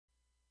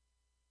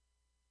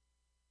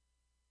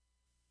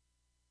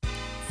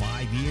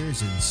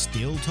years and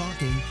still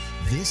talking.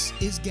 This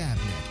is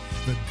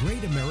GABNet, the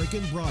Great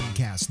American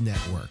Broadcast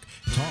Network.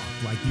 Talk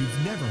like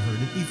you've never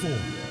heard it before.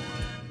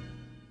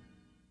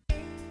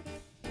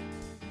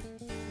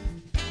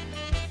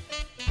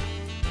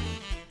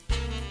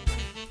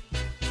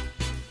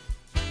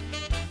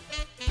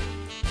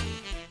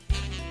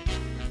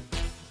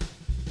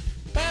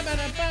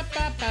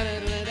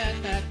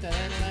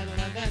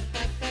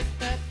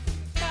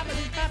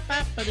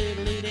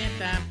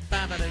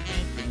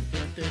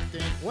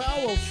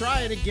 Well, we'll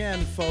try it again,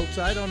 folks.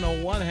 I don't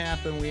know what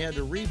happened. We had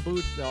to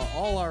reboot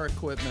all our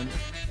equipment.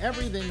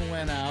 Everything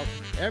went out.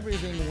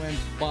 Everything went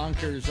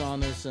bonkers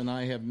on us, and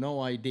I have no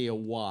idea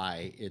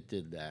why it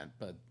did that.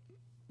 But,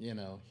 you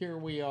know, here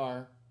we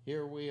are.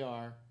 Here we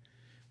are.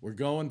 We're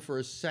going for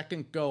a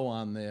second go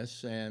on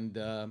this, and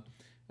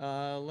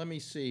let me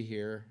see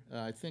here.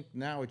 I think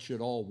now it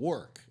should all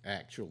work,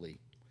 actually.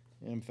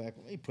 In fact,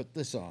 let me put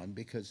this on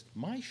because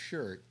my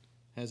shirt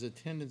has a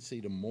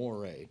tendency to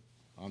moire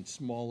on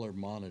smaller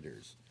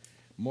monitors.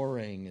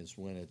 Moiring is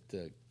when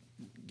it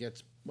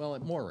gets, well,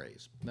 it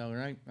mores. No,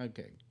 right?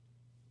 Okay.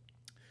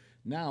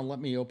 Now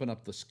let me open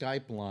up the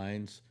Skype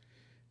lines.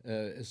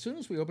 As soon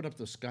as we opened up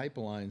the Skype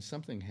lines,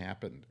 something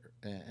happened,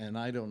 and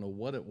I don't know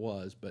what it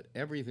was, but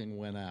everything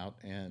went out,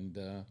 and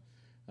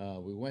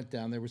we went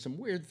down. There were some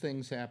weird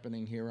things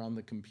happening here on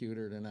the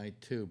computer tonight,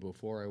 too,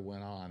 before I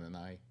went on, and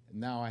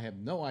now I have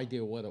no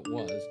idea what it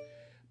was.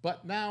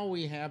 But now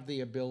we have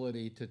the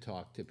ability to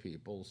talk to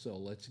people, so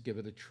let's give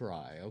it a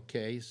try,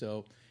 okay?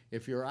 So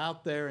if you're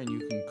out there and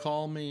you can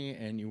call me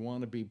and you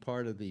want to be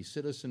part of the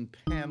citizen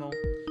panel,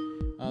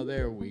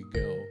 there we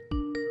go.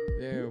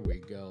 There we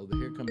go.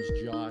 Here comes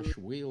Josh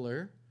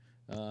Wheeler.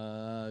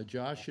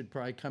 Josh should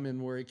probably come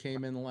in where he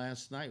came in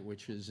last night,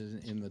 which is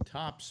in the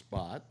top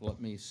spot.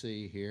 Let me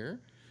see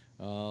here.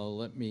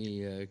 Let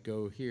me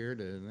go here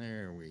to,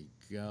 there we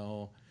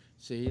go.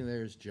 See,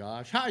 there's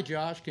Josh. Hi,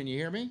 Josh. Can you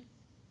hear me?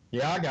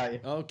 Yeah, I got you.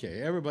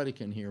 Okay, everybody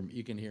can hear me.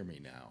 You can hear me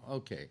now.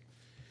 Okay.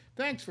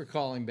 Thanks for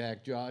calling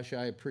back, Josh.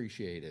 I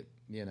appreciate it.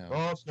 You know.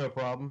 Oh, it's no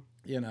problem.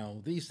 You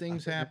know, these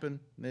things happen.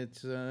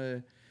 It's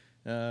I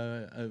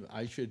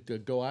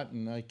should go out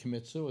and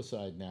commit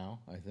suicide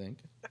now, I think.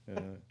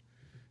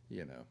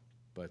 You know,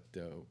 but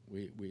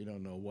we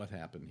don't know what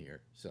happened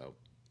here. So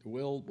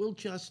we'll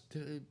just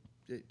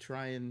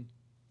try and,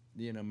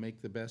 you know,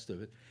 make the best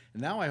of it.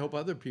 And now I hope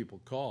other people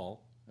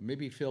call.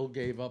 Maybe Phil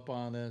gave up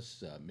on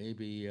us.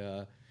 Maybe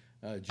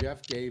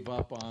Jeff gave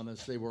up on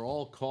us. They were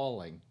all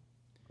calling.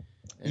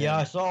 And, yeah,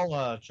 I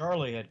saw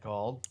Charlie had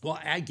called. Well,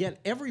 I get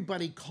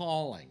everybody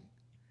calling,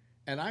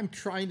 and I'm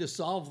trying to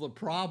solve the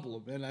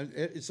problem,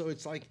 and so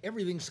it's like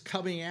everything's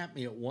coming at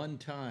me at one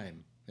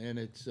time, and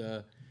it's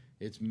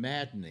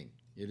maddening.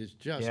 It is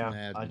just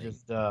maddening. I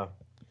just,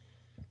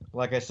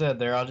 like I said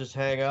there, I'll just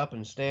hang up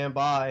and stand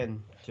by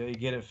until you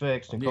get it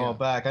fixed and call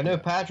back. I know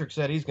Patrick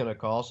said he's going to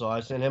call, so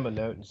I sent him a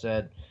note and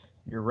said,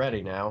 you're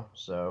ready now.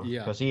 So,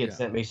 because he had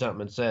sent me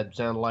something and said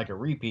sounded like a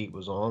repeat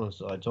was on,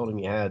 so I told him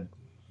you had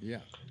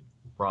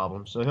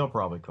problems, so he'll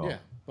probably call. Yeah,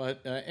 but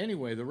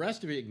anyway, the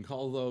rest of you can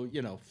call, though.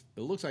 You know,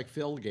 it looks like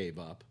Phil gave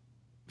up.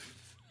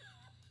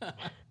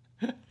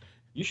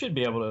 You should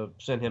be able to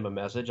send him a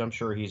message. I'm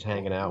sure he's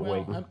hanging out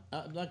waiting.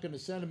 I'm not going to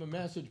send him a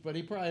message, but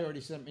he probably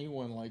already sent me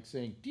one, like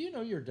saying, "Do you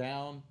know you're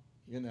down?"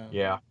 You know.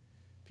 Yeah.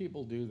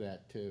 People do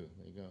that too.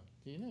 They go,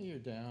 "Do you know you're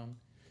down?"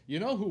 You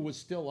know who was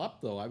still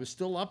up though? I was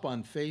still up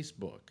on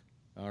Facebook.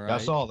 All right. I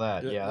saw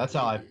that. Yeah, that's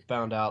how I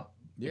found out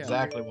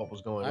exactly what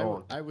was going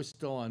on. I was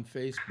still on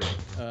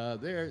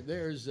Facebook.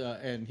 There's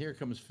and here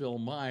comes Phil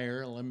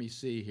Meyer. Let me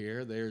see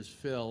here. There's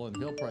Phil, and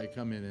he'll probably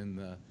come in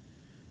the.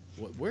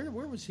 Where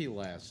was he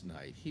last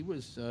night? He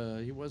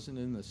wasn't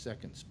in the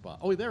second spot.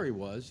 Oh, there he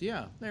was.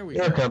 Yeah, there we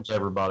go. Here comes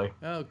everybody.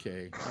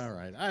 Okay, all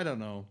right. I don't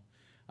know.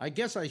 I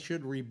guess I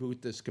should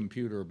reboot this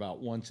computer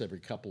about once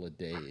every couple of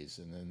days,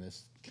 and then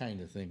this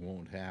kind of thing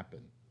won't happen.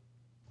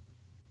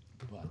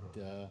 But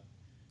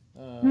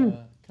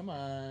come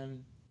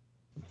on.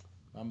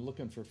 I'm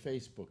looking for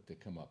Facebook to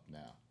come up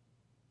now.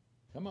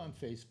 Come on,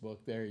 Facebook.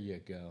 There you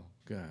go.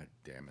 God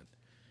damn it.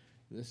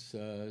 This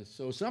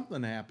so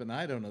something happened.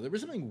 I don't know. There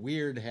was something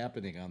weird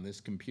happening on this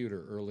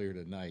computer earlier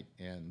tonight,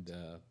 and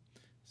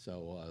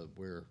so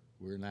we're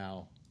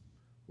now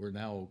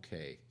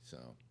okay. So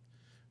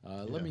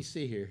let me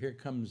see here. Here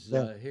comes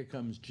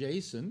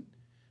Jason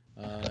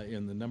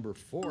in the number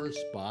 4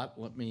 spot.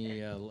 Let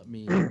me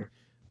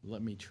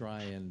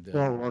try and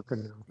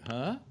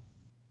huh?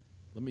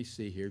 Let me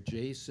see here.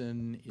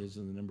 Jason is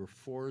in the number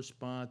 4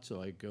 spot, so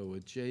I go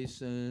with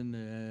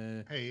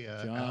Jason. Hey,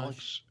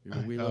 Josh.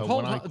 Alex.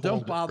 Hold on.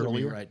 Don't bother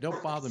me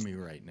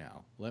right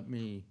now. Let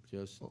me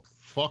just. Well,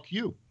 fuck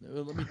you.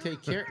 Let me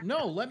take care.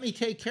 No, let me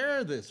take care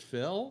of this,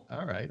 Phil.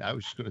 All right. I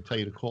was just going to tell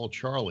you to call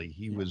Charlie.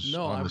 He was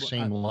on the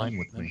same line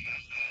with me.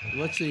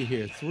 Let's see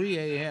here. 3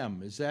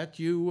 a.m. Is that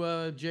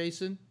you,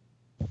 Jason?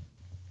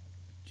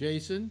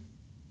 Jason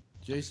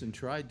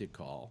tried to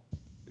call.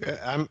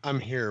 Yeah, I'm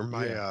here.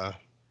 My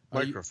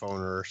microphone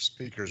or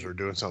speakers are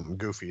doing something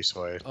goofy,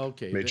 so I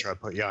made sure I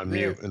put you on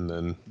mute, and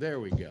then...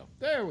 There we go.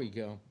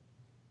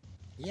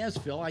 Yes,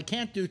 Phil, I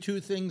can't do two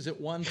things at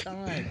one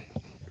time.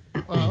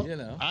 Well,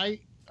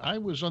 I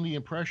was under the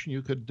impression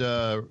you could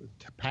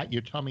pat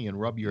your tummy and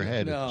rub your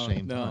head at the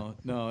same time.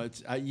 No,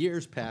 it's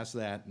years past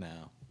that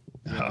now.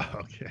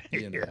 Okay.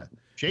 Yeah.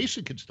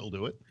 Jason can still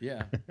do it.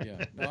 Yeah.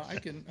 No, I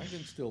can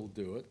still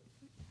do it.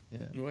 Yeah.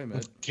 Wait a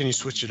minute. Can you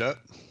switch it up?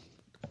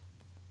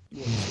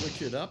 You want to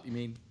switch it up? You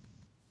mean?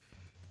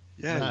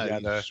 Yeah, you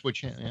gotta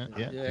switch it.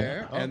 Yeah.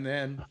 There, and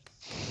then.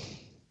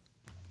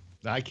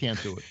 I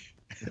can't do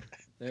it.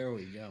 There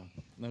we go.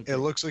 Okay. It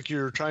looks like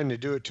you're trying to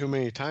do it too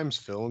many times,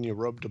 Phil, and you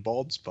rubbed a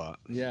bald spot.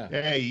 Yeah.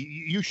 Hey,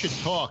 you should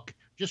talk.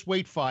 Just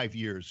wait 5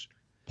 years.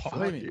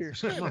 5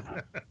 years. Come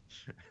on.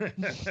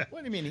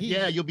 What do you mean?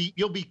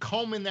 You'll be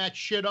combing that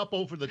shit up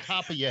over the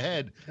top of your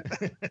head.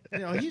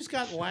 He's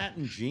got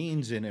Latin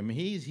genes in him.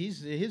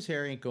 His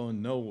hair ain't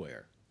going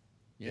nowhere.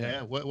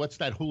 Yeah. What's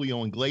that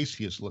Julio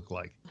Iglesias look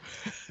like?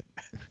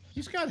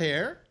 He's got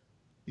hair.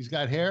 He's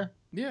got hair?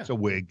 Yeah. It's a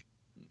wig.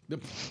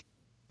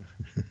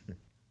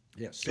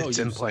 Yes. So it's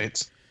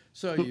implants.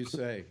 So you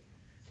say.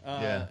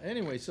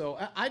 Anyway, so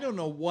I don't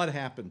know what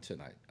happened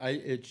tonight.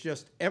 It's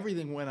just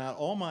everything went out.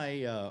 All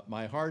my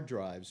my hard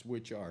drives,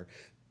 which are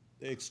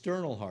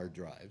external hard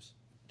drives,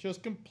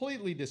 just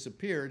completely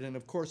disappeared. And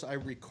of course, I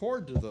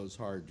record to those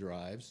hard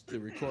drives to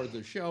record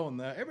the show,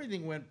 and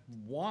everything went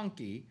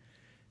wonky.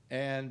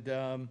 And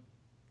the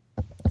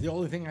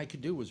only thing I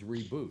could do was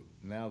reboot.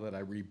 Now that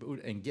I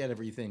reboot and get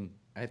everything,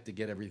 I have to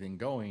get everything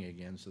going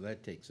again. So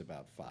that takes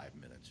about 5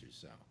 minutes or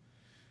so.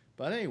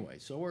 But anyway,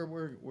 so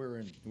we're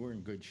in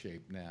good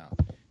shape now.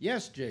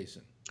 Yes,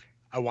 Jason.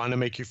 I want to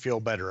make you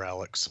feel better,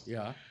 Alex.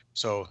 Yeah.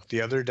 So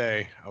the other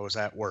day I was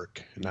at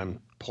work and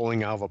I'm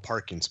pulling out of a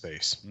parking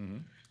space. Mm-hmm.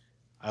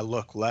 I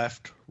look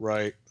left,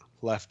 right,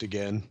 left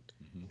again,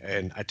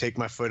 and I take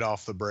my foot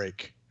off the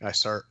brake. I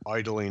start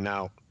idling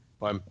out.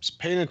 But I'm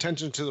paying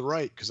attention to the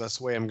right because that's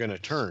the way I'm going to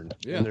turn.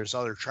 Yeah. And there's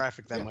other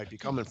traffic that might be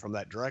coming from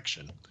that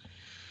direction.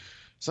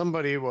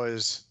 Somebody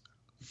was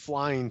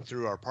flying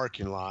through our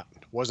parking lot,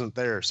 wasn't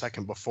there a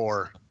second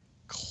before,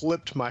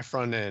 clipped my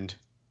front end,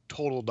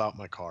 totaled out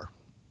my car.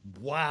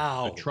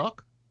 Wow. A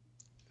truck?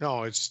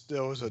 No, it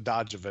was a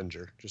Dodge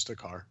Avenger, just a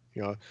car,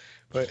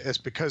 but it's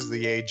because of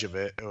the age of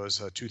it. It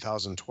was a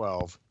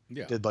 2012.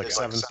 Yeah. Did like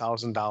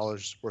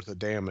 $7,000 worth of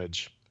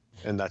damage,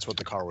 and that's what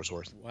the car was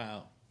worth.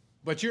 Wow.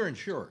 But you're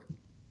insured.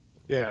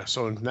 Yeah,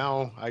 so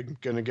now I'm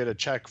going to get a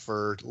check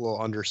for a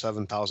little under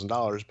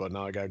 $7,000, but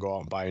now I got to go out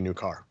and buy a new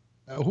car.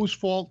 Whose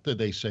fault did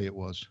they say it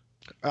was?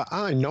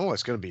 I know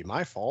it's going to be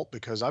my fault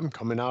because I'm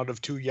coming out of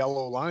 2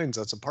 yellow lines.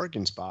 That's a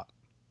parking spot.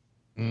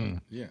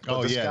 Yeah.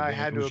 But this guy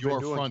had to have your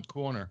been doing, front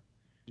corner.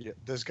 Yeah,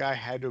 this guy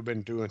had to have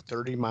been doing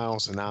 30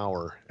 miles an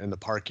hour in the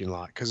parking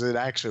lot because it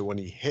actually, when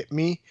he hit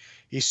me,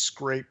 he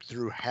scraped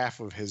through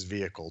half of his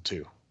vehicle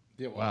too.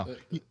 Yeah, wow.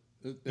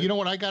 You know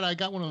what I got? I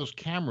got one of those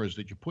cameras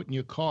that you put in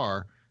your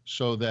car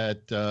so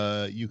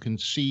that you can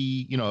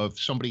see, if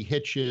somebody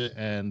hits you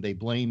and they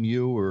blame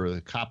you or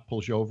the cop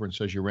pulls you over and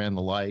says you ran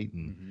the light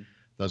and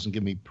doesn't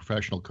give me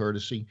professional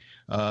courtesy.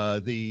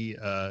 So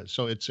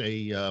it's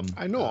a.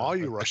 I know all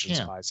you Russian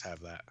spies have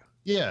that.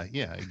 Yeah,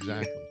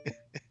 exactly.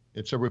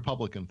 It's a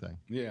Republican thing.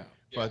 Yeah.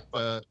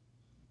 But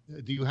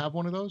do you have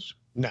one of those?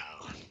 No.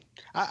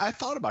 I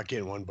thought about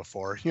getting one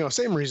before.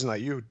 Same reason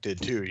that you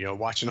did too.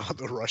 Watching all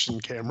the Russian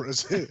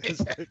cameras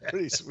is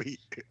pretty sweet.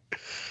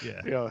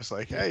 Yeah. It's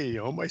like, hey,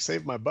 might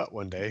save my butt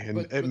one day,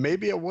 and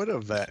maybe I would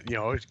have that.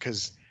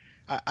 Because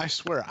I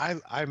swear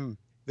I'm.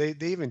 They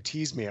even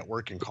tease me at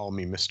work and call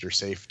me Mr.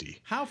 Safety.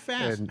 How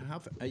fast?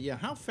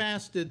 How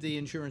fast did the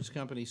insurance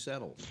company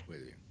settle with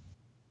you?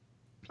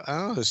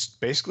 It's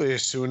basically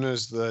as soon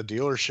as the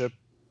dealership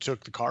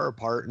took the car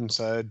apart and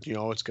said,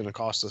 it's going to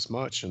cost this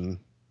much, and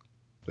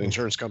the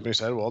insurance company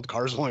said, well, the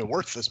car's only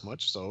worth this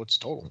much, so it's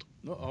totaled.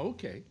 Oh,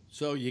 okay.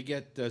 So you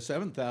get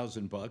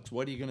 $7,000.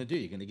 What are you going to do?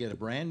 You're going to get a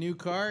brand new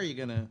car? Or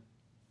you're going to...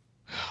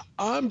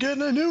 I'm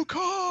getting a new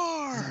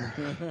car.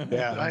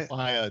 I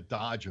buy a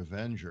Dodge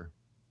Avenger.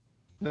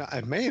 No,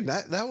 man,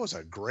 that was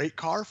a great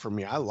car for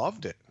me. I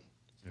loved it.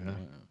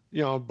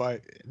 Yeah.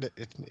 But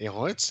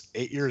it's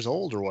 8 years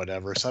old or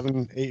whatever,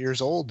 7, 8 years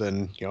old,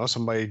 and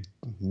somebody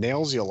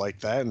nails you like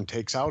that and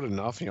takes out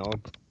enough,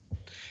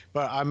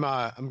 But I'm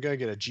gonna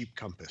get a Jeep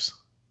Compass.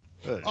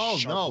 Oh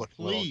no!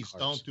 Please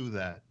don't do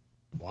that.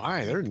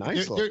 Why? They're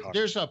nice.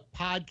 There's a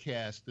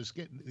podcast.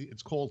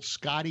 It's called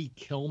Scotty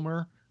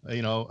Kilmer.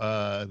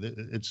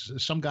 It's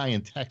some guy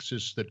in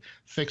Texas that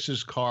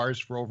fixes cars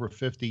for over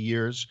 50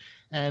 years,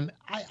 and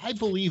I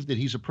believe that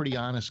he's a pretty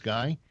honest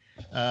guy.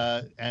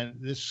 And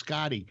this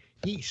Scotty,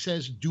 he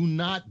says, do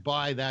not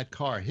buy that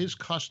car. His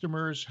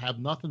customers have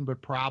nothing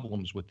but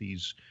problems with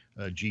these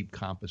Jeep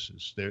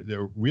Compasses.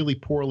 They're really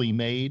poorly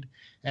made.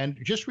 And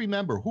just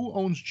remember, who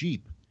owns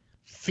Jeep?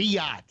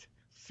 Fiat.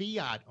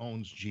 Fiat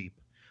owns Jeep.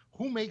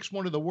 Who makes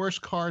one of the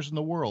worst cars in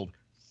the world?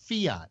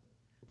 Fiat.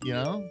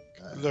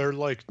 They're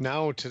like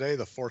now today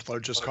the 4th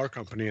largest car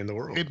company in the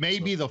world. It may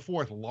be the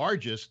 4th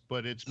largest,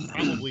 but it's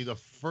probably the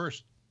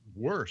first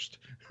worst.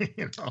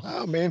 You know?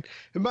 Oh man,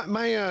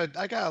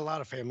 I got a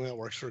lot of family that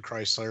works for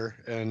Chrysler,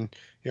 and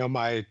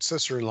my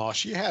sister-in-law,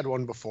 she had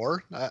one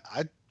before.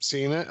 I'd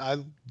seen it,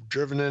 I've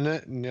driven in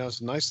it, and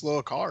it's a nice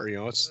little car.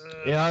 It's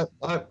I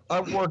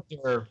worked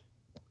there.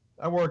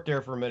 I worked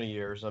there for many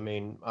years. I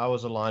mean, I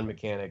was a line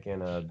mechanic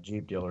in a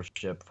Jeep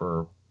dealership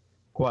for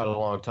quite a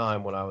long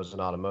time when I was an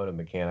automotive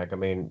mechanic. I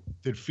mean,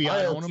 did Fiat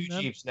I own own two them?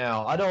 Jeeps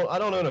now. I don't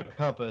own a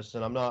Compass,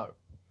 and I'm not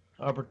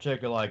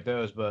particular like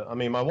those. But I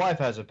mean, my wife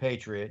has a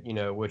Patriot,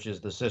 which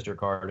is the sister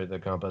car to the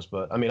Compass.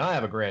 But I mean, I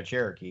have a Grand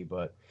Cherokee.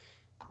 But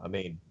I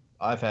mean,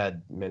 I've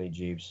had many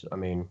Jeeps. I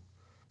mean,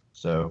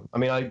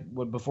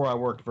 before I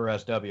worked for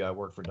SW, I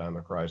worked for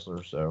Daimler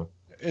Chrysler. So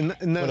and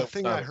the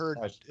thing I heard.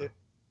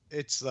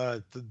 It's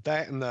that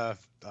and the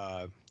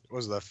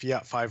was the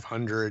Fiat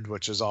 500,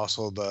 which is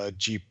also the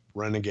Jeep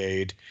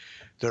Renegade.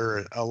 There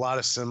are a lot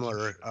of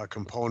similar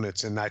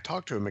components, and I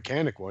talked to a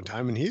mechanic one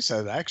time, and he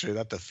said actually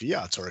that the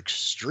Fiats are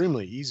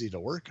extremely easy to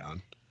work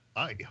on.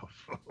 I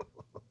know,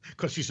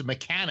 because he's a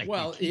mechanic.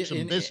 Well, he keeps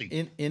him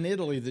busy. In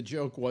Italy, the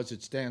joke was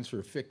it stands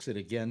for "Fix It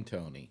Again,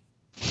 Tony."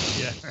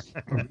 Yeah,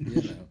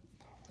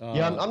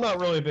 yeah, I'm not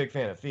really a big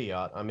fan of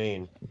Fiat. I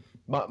mean.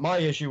 My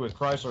issue with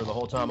Chrysler the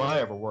whole time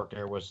I ever worked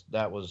there was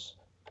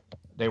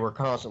they were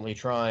constantly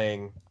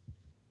trying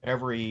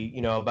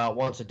about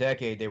once a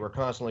decade, they were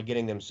constantly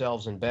getting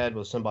themselves in bed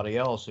with somebody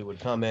else who would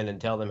come in and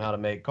tell them how to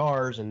make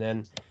cars. And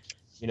then,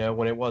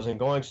 when it wasn't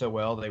going so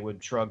well, they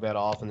would shrug that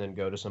off and then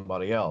go to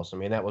somebody else. I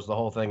mean, that was the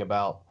whole thing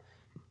about,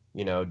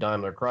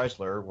 Daimler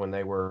Chrysler when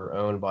they were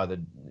owned by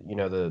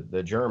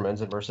the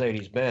Germans and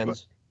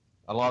Mercedes-Benz.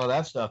 A lot of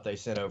that stuff they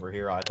sent over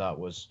here I thought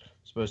was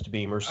supposed to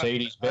be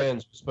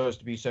Mercedes-Benz, was supposed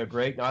to be so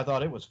great, and I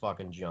thought it was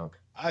fucking junk.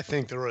 I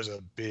think there was a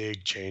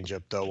big change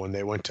up though when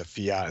they went to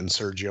Fiat and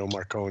Sergio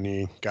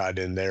Marconi got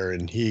in there,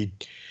 and he,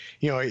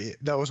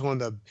 that was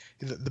one of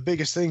the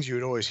biggest things you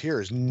would always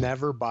hear is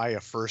never buy a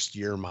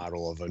first-year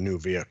model of a new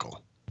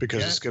vehicle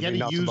because it's going to be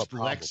nothing but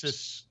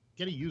problems.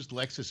 Get a used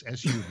Lexus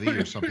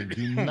SUV or something.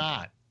 Do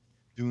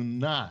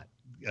not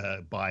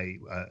buy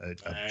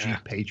a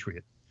Jeep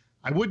Patriot.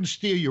 I wouldn't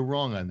steer you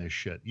wrong on this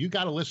shit. You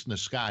got to listen to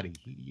Scotty.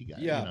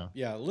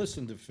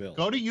 Listen to Phil.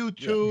 Go to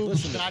YouTube,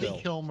 Scotty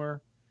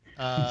Kilmer.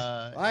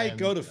 I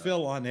go to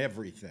Phil on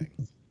everything.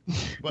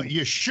 Well,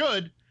 you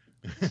should.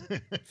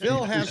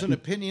 Phil has an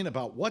opinion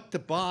about what to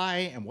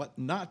buy and what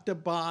not to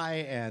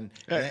buy, and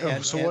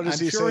so what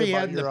does I'm he sure say he about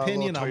had an your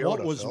opinion on Toyota,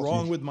 what was Phil?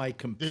 wrong with my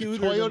computer. The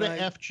Toyota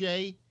tonight.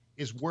 FJ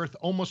is worth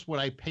almost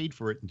what I paid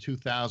for it in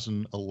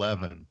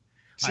 2011.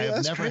 I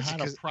have never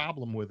had a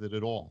problem with it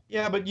at all.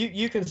 Yeah, but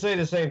you can say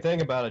the same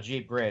thing about a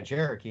Jeep Grand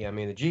Cherokee. I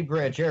mean, the Jeep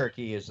Grand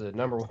Cherokee is the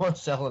 #1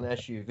 selling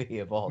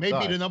SUV of all time.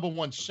 Maybe the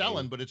 #1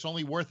 selling, but it's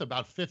only worth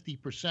about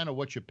 50% of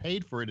what you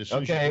paid for it as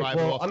soon as you drive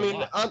it off the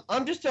lot.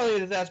 I'm just telling you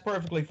that that's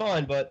perfectly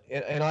fine, but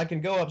and I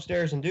can go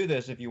upstairs and do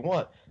this if you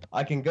want.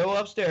 I can go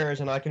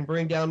upstairs and I can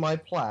bring down my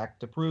plaque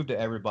to prove to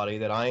everybody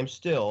that I am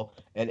still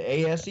an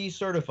ASE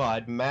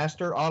certified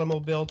master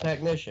automobile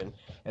technician,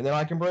 and then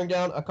I can bring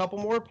down a couple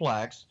more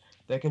plaques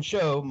that can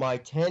show my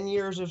 10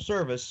 years of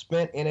service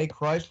spent in a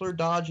Chrysler,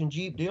 Dodge, and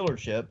Jeep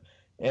dealership.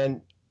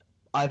 And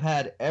I've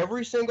had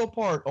every single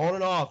part on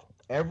and off,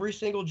 every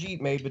single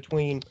Jeep made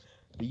between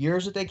the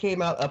years that they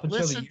came out up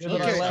until the year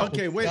that I left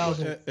in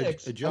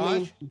 2006.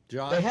 Josh,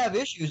 they have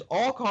issues.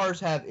 All cars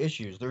have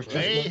issues. There's just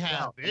they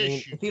have issues. I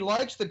mean, if he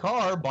likes the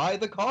car, buy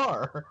the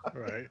car.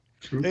 Right.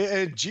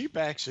 And Jeep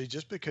actually,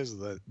 just because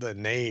of the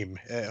name,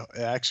 it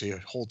actually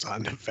holds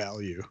on to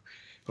value.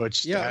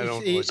 Which I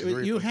don't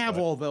you have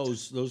all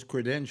those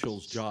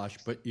credentials, Josh,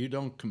 but you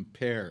don't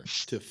compare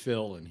to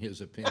Phil and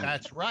his opinion.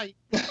 That's right.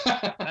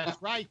 That's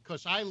right,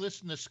 because I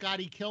listened to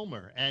Scotty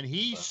Kilmer, and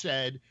he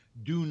said,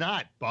 do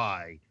not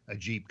buy a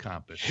Jeep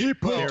Compass. He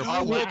put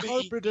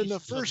carpet in the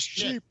first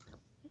Jeep.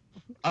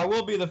 I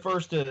will be the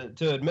first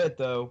to admit,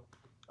 though,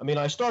 I mean,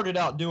 I started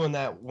out doing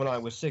that when I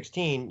was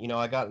 16.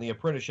 I got in the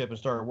apprenticeship and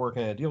started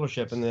working at a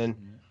dealership, and then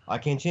I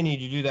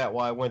continued to do that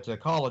while I went to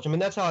college. I mean,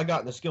 that's how I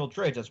got in the skilled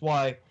trades. That's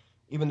why,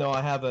 even though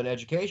I have an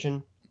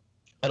education,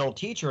 I don't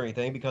teach or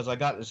anything because I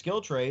got into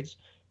skilled trades,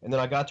 and then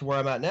I got to where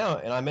I'm at now,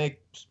 and I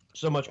make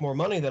so much more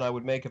money than I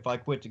would make if I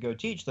quit to go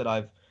teach that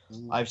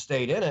I've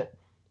stayed in it.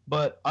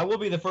 But I will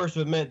be the first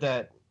to admit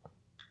that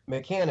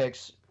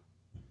mechanics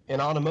in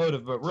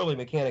automotive, but really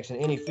mechanics in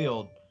any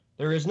field,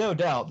 there is no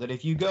doubt that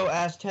if you go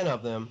ask 10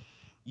 of them,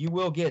 you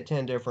will get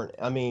 10 different.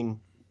 I mean,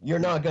 you're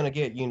not going to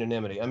get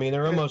unanimity. I mean,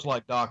 they're almost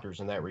like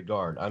doctors in that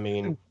regard. I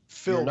mean,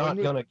 Phil, you're not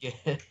going to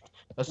get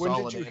a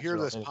solid When did you hear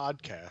this answer.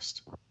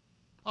 podcast?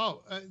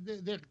 Oh,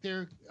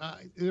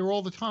 they're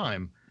all the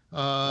time.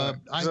 I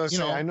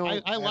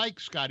like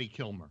Scotty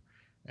Kilmer,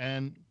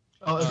 and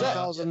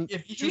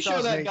if you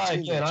show that guy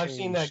again, I've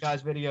seen that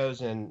guy's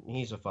videos, and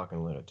he's a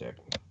fucking lunatic.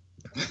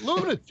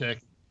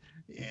 Lunatic.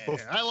 Yeah,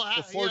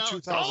 before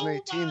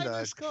 2018,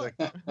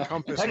 the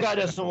Compass. That guy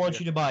doesn't want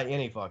you to buy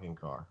any fucking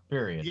car.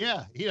 Period.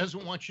 Yeah, he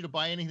doesn't want you to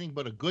buy anything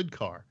but a good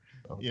car.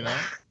 Okay.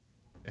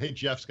 Hey,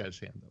 Jeff's got his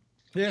hand up.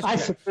 Yes, I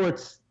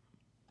support.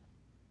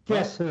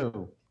 Guess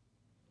who?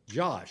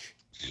 Josh.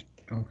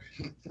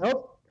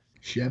 Nope.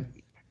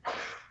 Chevy.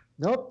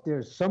 Nope,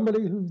 there's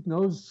somebody who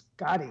knows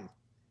Scotty,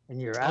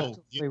 and you're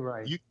absolutely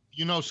right.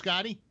 You know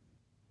Scotty?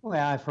 Well,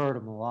 I've heard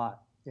him a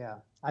lot. Yeah,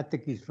 I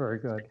think he's very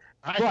good.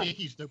 I think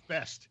he's the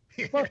best.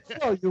 But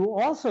Phil, you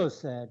also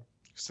said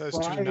says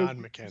two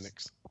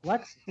non-mechanics.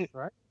 Lexus,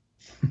 right?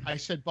 I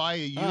said buy a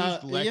used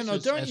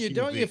Lexus SUV.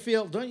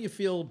 Don't you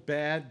feel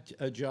bad,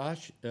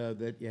 Josh,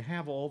 that you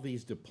have all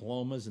these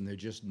diplomas and they're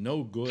just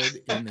no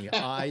good in the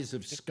eyes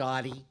of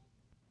Scotty?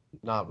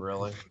 Not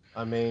really.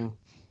 I mean,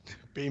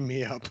 beam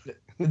me up.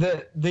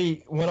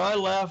 When I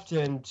left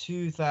in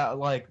 2000,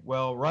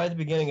 right at the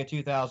beginning of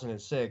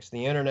 2006,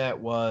 the internet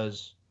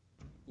was,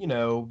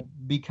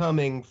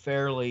 becoming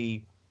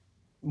fairly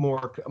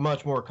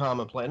much more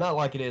commonplace. Not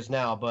like it is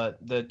now, but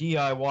the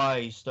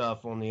DIY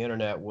stuff on the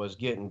internet was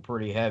getting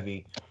pretty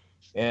heavy.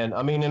 And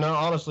I mean, and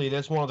honestly,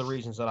 that's one of the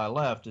reasons that I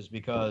left is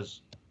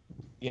because,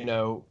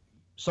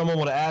 someone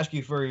would ask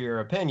you for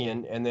your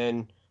opinion, and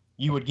then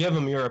you would give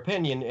them your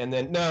opinion, and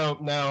then no,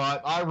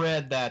 I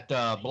read that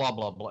blah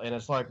blah blah, and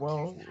it's like,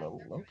 well,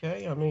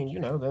 okay, I mean,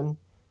 then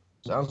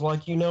sounds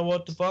like you know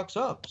what the fuck's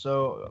up.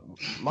 So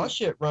my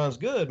shit runs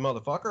good,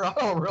 motherfucker. I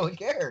don't really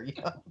care.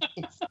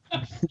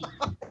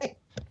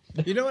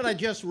 You know what I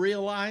just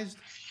realized?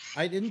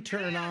 I didn't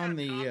turn on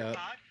the.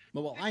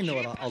 Well, I know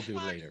what I'll do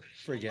later.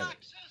 Forget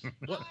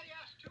it.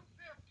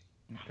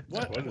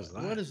 What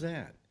is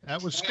that?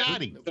 That was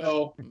Scotty.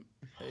 So,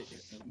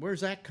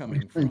 where's that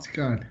coming from? Thanks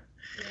God.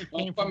 It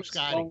came from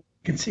Scotty. I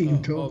can see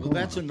him talk.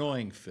 That's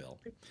annoying, Phil.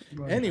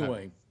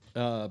 Anyway,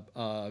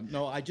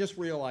 no, I just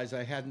realized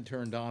I hadn't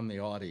turned on the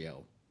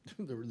audio,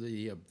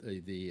 the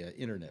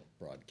internet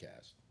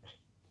broadcast.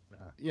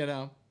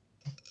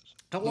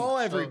 Hello,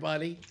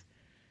 everybody.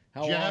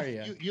 How Jeff, are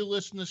you? You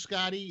listen to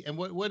Scotty, and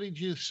what did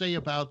you say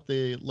about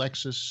the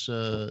Lexus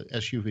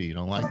SUV? You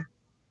don't like it?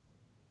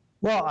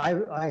 Well,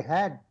 I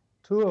had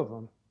two of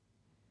them.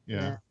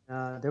 Yeah.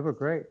 And, they were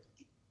great.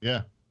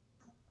 Yeah.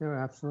 They were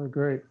absolutely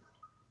great.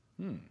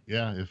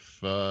 Yeah.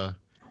 If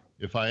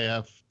I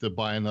have to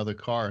buy another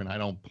car and I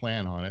don't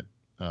plan on it,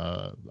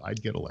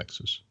 I'd get a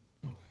Lexus.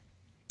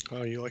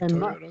 Oh, you like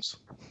Toyotas?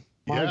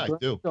 Yeah, I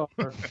do.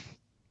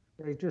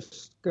 They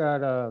just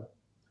got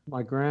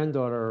my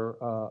granddaughter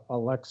a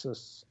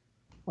Lexus,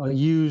 a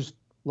used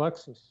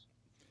Lexus.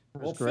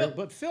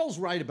 Well, Phil's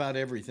right about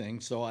everything,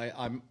 so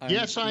I'm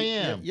yes, I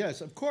am.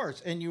 Yes, of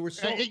course. And you were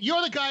so.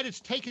 You're the guy that's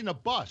taking a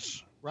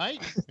bus,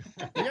 right?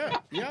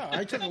 Yeah.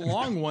 I took a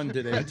long one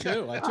today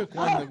too. I took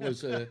one that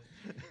was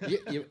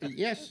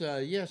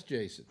yes,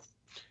 Jason.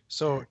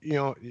 So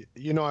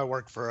I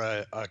work for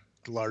a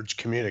large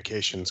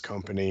communications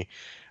company.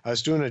 I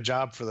was doing a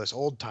job for this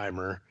old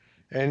timer.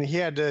 And he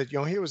had to,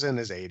 he was in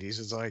his 80s.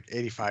 He's like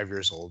 85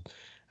 years old.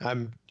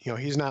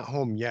 He's not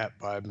home yet,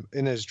 but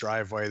in his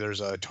driveway, there's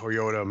a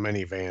Toyota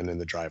minivan in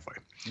the driveway.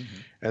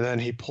 Mm-hmm. And then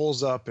he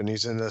pulls up and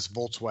he's in this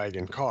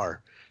Volkswagen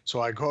car. So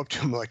I go up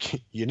to him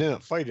like, you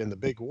didn't fight in the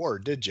big war,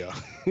 did you?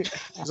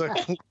 He's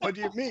like, what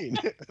do you mean?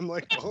 I'm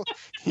like, well,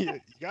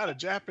 you got a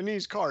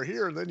Japanese car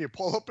here, and then you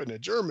pull up in a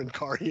German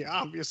car. He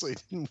obviously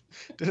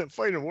didn't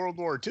fight in World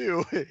War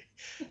II.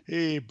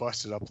 He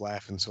busted up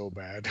laughing so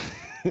bad.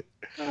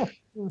 Then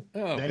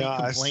he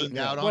complained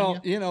out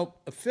on you?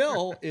 Well,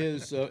 Phil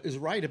is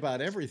right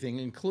about everything,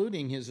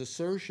 including his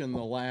assertion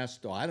the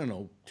last,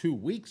 2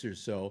 weeks or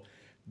so,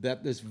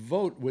 that this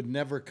vote would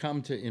never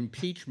come to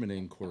impeachment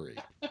inquiry.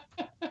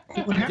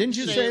 Didn't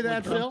you say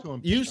that, Phil?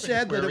 You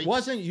said that it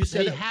wasn't. You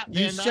said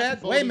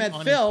wait a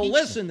minute, Phil,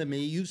 listen to me.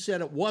 You said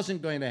it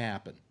wasn't going to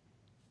happen.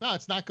 No,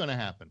 it's not going to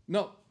happen.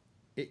 No,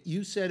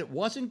 you said it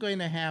wasn't going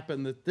to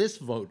happen, that this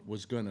vote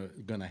was going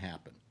to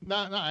happen. No,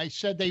 I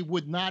said they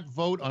would not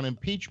vote on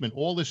impeachment.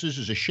 All this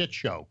is a shit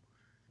show.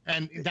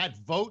 And that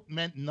vote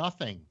meant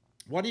nothing.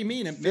 What do you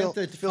mean? It meant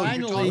that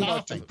finally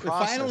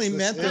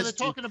meant that they're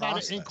talking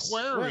about an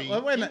inquiry.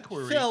 Wait a minute,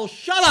 Phil,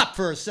 shut up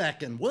for a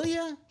second, will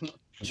you?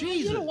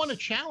 Jesus. You don't want to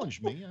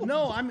challenge me.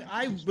 No,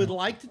 I would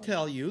like to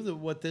tell you that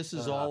what this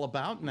is all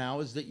about now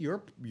is that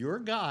your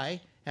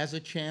guy has a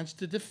chance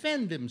to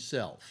defend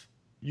himself.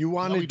 You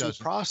wanted due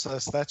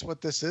process. That's what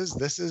this is.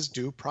 This is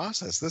due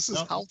process. This is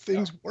how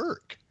things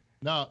work.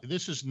 No,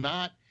 this is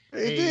not.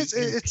 It's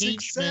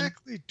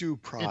exactly due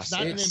process. It's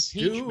not an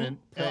impeachment.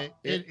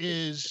 It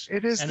is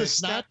the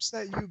steps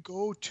that you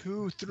go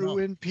through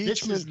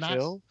impeachment,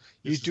 Phil.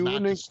 You do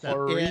an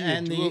inquiry.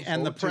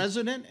 And the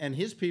president and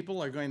his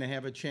people are going to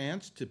have a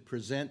chance to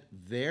present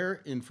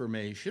their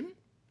information.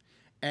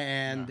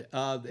 And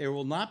it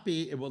will not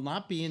be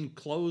in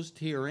closed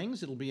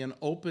hearings. It'll be in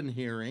open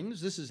hearings.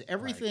 This is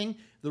everything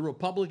the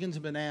Republicans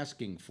have been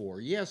asking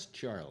for. Yes,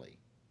 Charlie.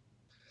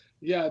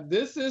 Yeah,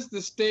 this is the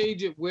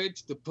stage at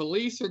which the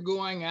police are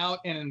going out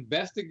and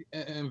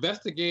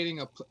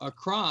investigating a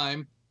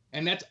crime,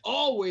 and that's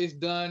always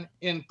done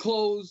in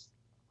closed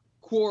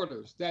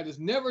quarters. That is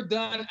never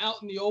done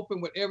out in the open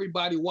with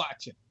everybody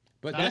watching.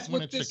 But that's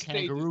when it's a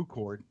kangaroo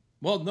court.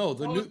 Well, no,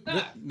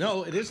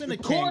 it isn't a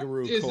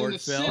kangaroo court,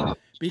 Phil,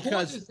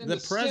 because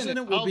the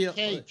president will be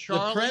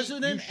the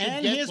president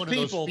and his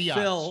people,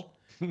 Phil.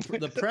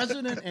 The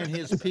president and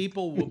his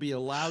people will be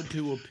allowed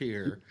to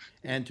appear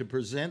and to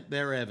present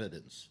their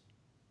evidence.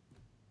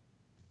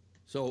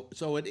 So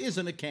it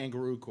isn't a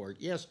kangaroo court.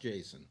 Yes,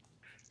 Jason.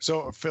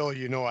 So, Phil,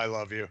 you know I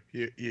love you.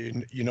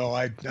 You know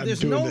I'm There's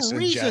doing no this in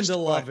reason jest, to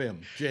love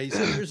him,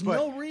 Jason. There's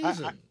no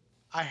reason.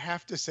 I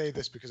have to say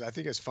this because I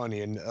think it's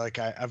funny, and like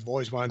I've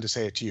always wanted to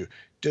say it to you.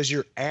 Does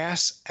your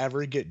ass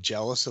ever get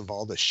jealous of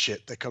all the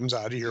shit that comes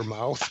out of your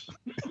mouth?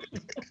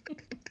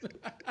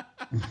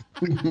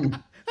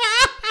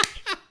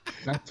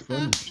 That's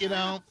funny. You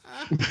know,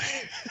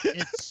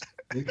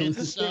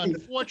 it's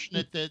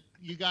unfortunate that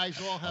you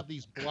guys all have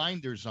these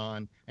blinders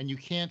on and you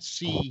can't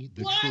see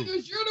the blinders,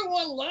 truth. you're the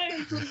one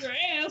lying through your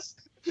ass.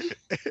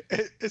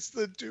 It's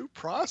the due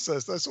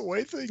process. That's the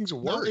way things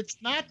work. No, it's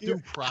not due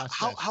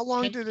process. How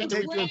long did it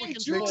take to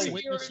impeach Nixon?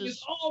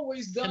 Witnesses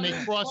can they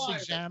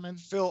cross-examine?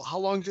 Phil, how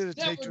long did it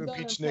take to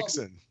impeach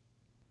Nixon?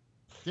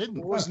 What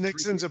was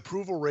Nixon's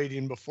approval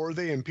rating before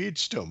they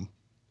impeached him?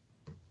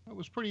 It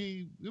was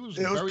pretty. It was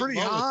pretty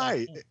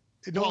high.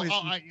 His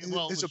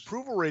His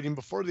approval rating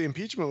before the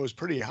impeachment was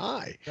pretty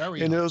high.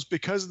 Very And high. it was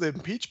because of the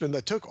impeachment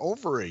that took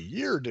over a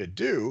year to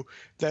do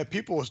that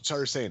people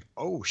started saying,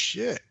 oh,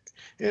 shit.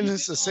 And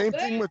it's the same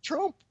thing with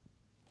Trump.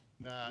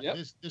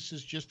 This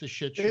is just a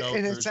shit show.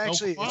 And it's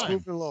There's it's no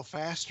moving a little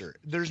faster.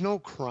 There's no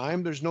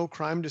crime. There's no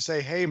crime to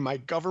say, hey, my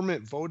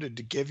government voted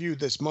to give you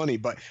this money,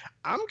 but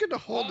I'm going to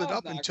hold it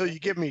up until you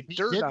give me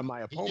dirt on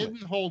my opponent. He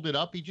didn't hold it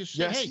up. He just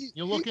said, hey,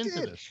 you look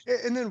into this.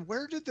 And then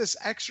where did this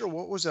extra,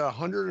 what was it,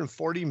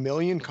 140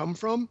 million come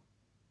from?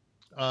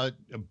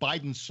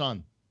 Biden's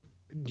son.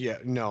 Yeah,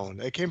 no,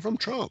 it came from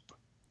Trump.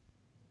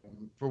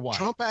 For what?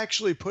 Trump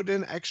actually put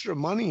in extra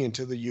money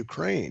into the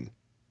Ukraine.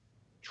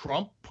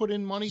 Trump put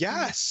in money?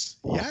 Yes.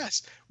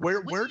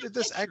 Where did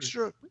this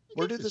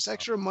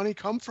extra money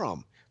come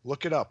from?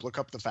 Look it up. Look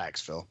up the facts,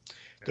 Phil.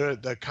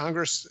 The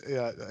Congress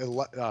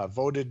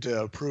voted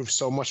to approve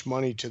so much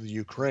money to the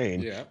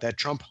Ukraine that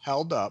Trump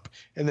held up,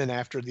 and then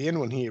after the end,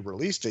 when he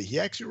released it,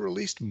 he actually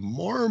released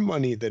more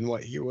money than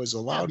what he was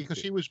allowed.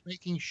 Because he was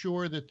making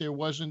sure that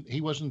he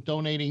wasn't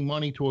donating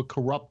money to a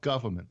corrupt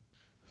government.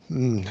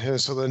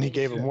 So then he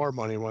gave him more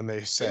money when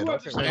they said,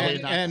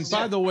 okay. And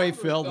by the way,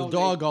 Phil, the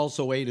dog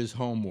also ate his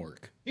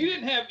homework. He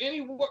didn't have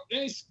any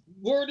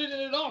word in it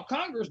at all.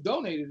 Congress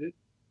donated it.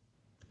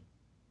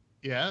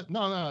 Yeah,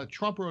 no.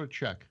 Trump wrote a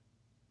check.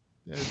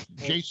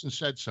 Jason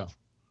said so.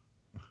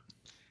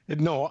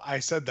 No, I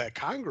said that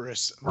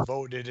Congress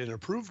voted and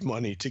approved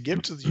money to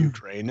give to the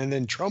Ukraine, and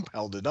then Trump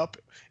held it up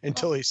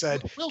until he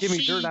said, give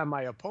me dirt on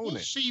my opponent.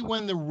 We'll see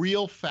when the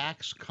real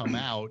facts come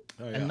out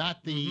and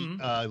not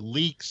the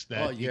leaks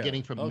that you're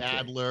getting from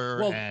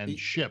Nadler and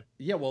Schiff.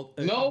 Yeah, well...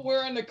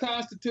 nowhere in the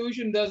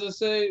Constitution does it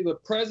say the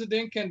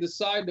president can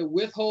decide to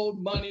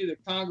withhold money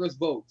that Congress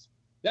votes.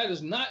 That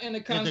is not in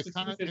the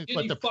Constitution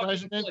but the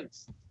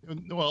president,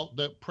 well,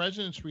 the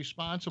president's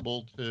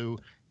responsible to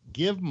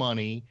give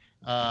money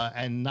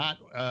and not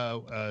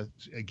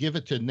give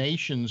it to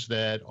nations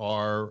that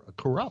are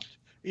corrupt.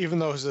 Even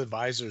though his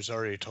advisors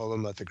already told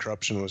him that the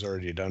corruption was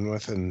already done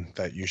with and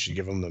that you should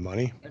give him the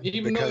money.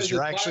 Because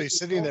you're actually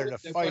sitting there to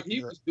fight.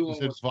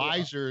 His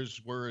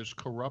advisors were as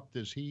corrupt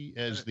as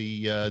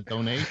the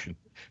donation.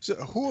 So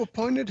who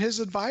appointed his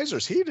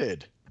advisors? He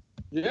did.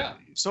 Yeah.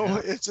 So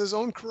it's his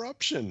own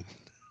corruption.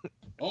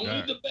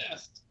 Only the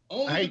best.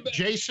 Hey,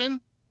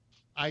 Jason,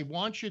 I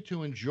want you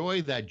to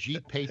enjoy that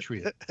Jeep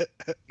Patriot.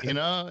 You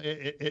know,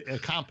 a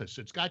Compass.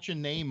 It's got your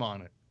name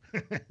on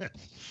it.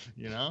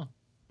 You know,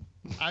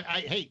 I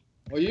hate.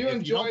 Well, you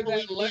enjoy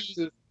that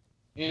Lexus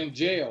in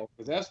jail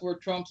because that's where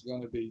Trump's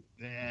going to be.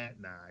 That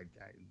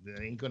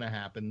ain't going to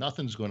happen.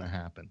 Nothing's going to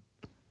happen.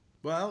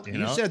 Well,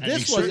 you said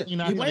this wasn't.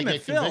 Wait a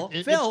minute, Phil.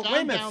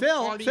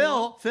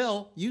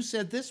 Phil. You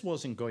said this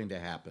wasn't going to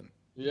happen.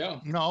 Yeah.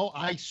 No,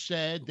 I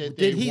said that.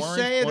 Did he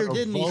say it or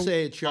didn't he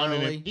say it,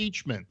 Charlie?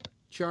 Impeachment.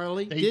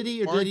 Charlie, did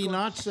he or did he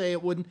not say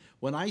it wouldn't?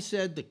 When I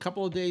said a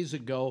couple of days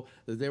ago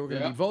that they were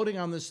going to be voting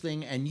on this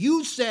thing, and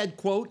you said,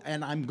 "quote,"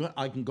 and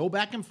I can go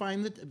back and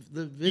find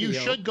the video. You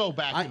should go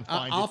back and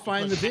find it. I'll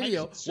find the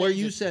video where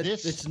you said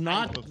that's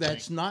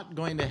not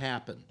going to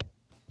happen.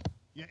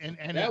 Yeah,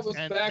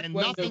 and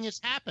nothing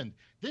has happened.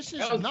 This is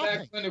nothing.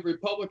 Back when the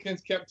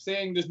Republicans kept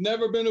saying there's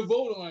never been a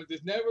vote on it.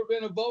 There's never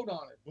been a vote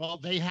on it. Well,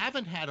 they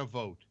haven't had a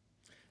vote.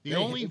 The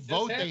only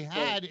vote they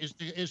had is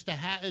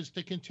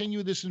to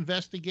continue this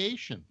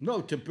investigation.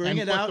 No, to bring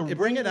it out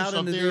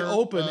into the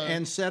open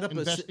and set up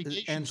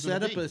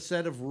a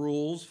set of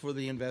rules for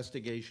the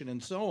investigation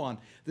and so on.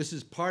 This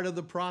is part of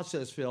the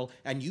process, Phil.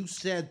 And you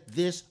said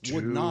this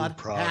would not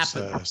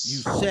happen.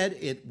 You said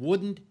it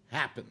wouldn't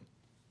happen.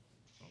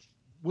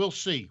 We'll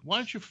see. Why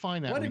don't you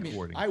find that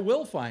recording? I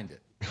will find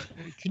it.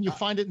 Can you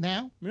find it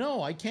now?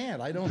 No, I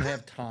can't. I don't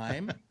have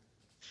time.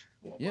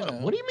 What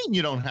do you mean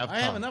you don't have time?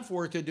 I have enough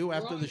work to do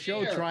after the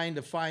show trying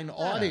to find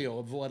audio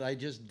of what I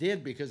just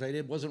did because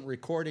I wasn't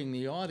recording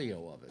the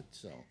audio of it.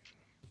 So,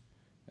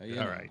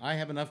 right. I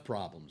have enough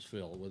problems,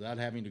 Phil, without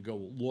having to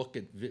go look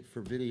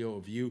for video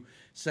of you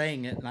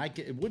saying it. And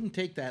it wouldn't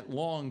take that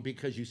long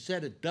because you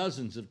said it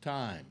dozens of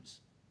times.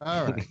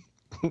 All right.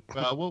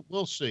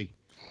 We'll see.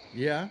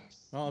 Yeah.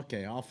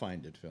 Okay, I'll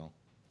find it, Phil.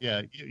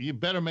 Yeah, you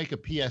better make a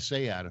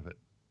PSA out of it.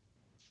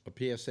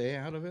 A PSA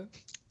out of it?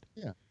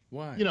 Yeah.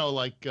 Why? You know,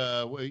 like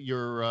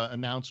your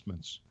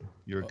announcements,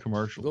 your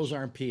commercials. Those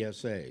aren't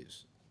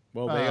PSAs.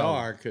 Well, they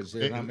are because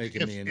they're not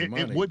making me any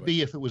money. It would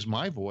be if it was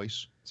my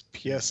voice. It's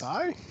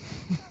PSI?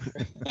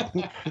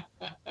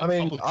 I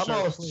mean,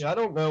 honestly, I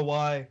don't know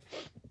why,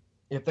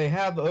 if they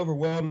have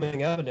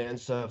overwhelming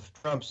evidence of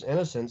Trump's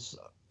innocence,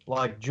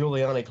 like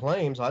Giuliani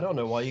claims, I don't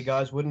know why you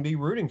guys wouldn't be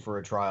rooting for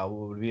a trial. It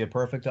would be a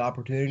perfect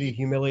opportunity to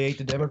humiliate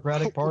the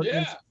Democratic Party.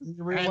 Yeah. In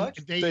the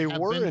re-election. They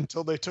were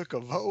until they took a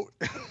vote.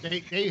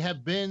 They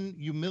have been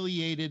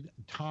humiliated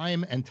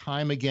time and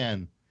time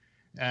again.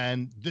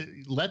 And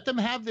let them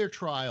have their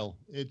trial.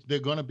 They're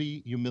going to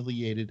be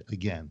humiliated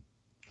again.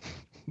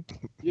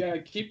 Yeah,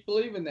 keep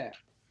believing that.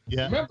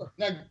 Yeah.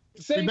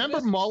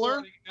 Remember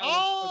Mueller?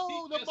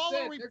 Oh, the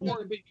Mueller report. They're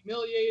going to be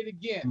humiliated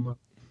again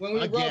when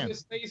we rub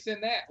his face in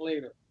that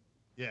later.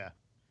 Yeah,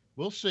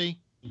 we'll see.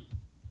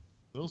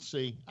 We'll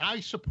see. I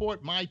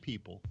support my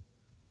people.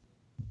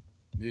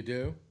 You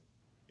do?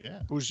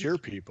 Yeah. Who's your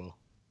people?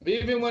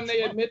 Even when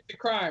they admit the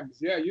crimes.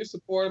 Yeah, you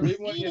support them.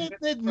 Even when He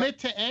didn't admit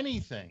to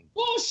anything.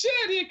 Bullshit,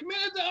 he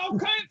committed all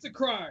kinds of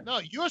crimes. No,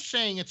 you're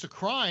saying it's a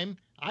crime.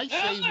 I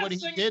say what he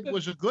did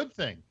was a good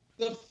thing.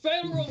 The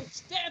federal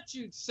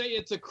statutes say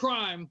it's a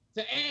crime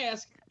to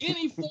ask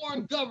any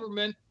foreign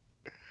government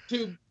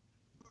to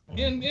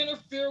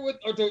interfere with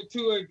or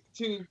to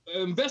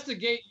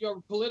investigate your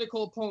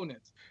political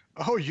opponents.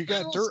 Oh, you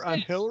got dirt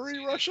on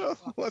Hillary, Russia?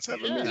 Let's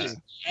have a meeting.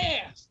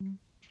 Yes.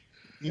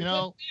 You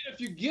know,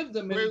 if you give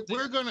them,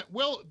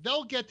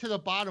 they'll get to the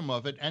bottom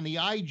of it. And the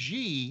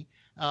IG,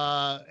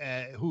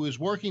 who is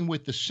working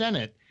with the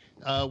Senate,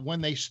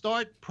 when they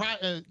start,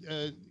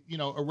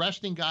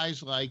 arresting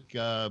guys like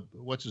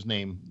what's his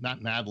name?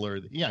 Not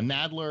Nadler. Yeah,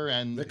 Nadler,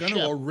 and they're going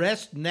to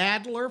arrest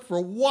Nadler for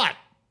what?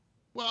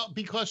 Well,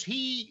 because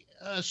he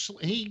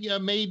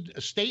made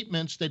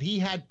statements that he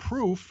had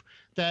proof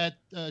that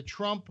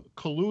Trump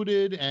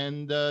colluded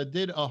and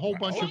did a whole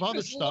bunch of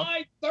other stuff.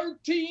 Lied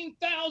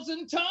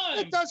 13,000 times.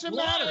 It doesn't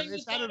matter.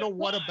 Is that a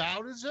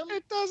whataboutism?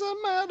 It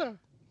doesn't matter.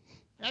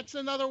 That's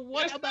another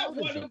whataboutism.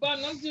 What about?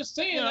 I'm just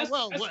saying. Yeah,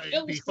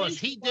 that's because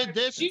he did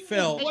this.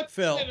 Phil,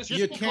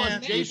 you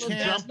can't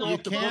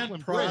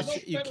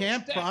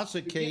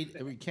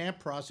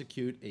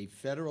prosecute a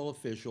federal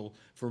official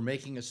for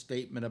making a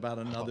statement about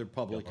another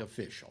public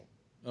official.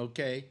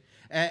 Okay,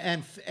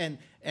 and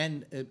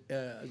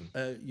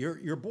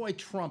your boy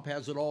Trump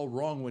has it all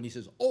wrong when he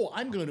says, "Oh,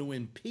 I'm going to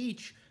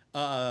impeach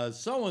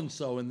so and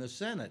so in the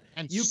Senate."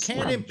 And you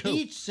can't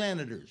impeach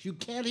senators. You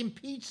can't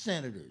impeach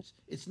senators.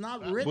 It's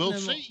not written. We'll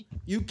see.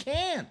 You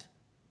can't.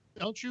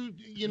 Don't you?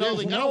 You know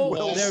they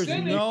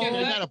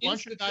got a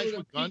bunch of guys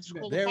with guns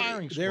called the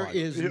firing squad. There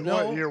is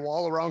your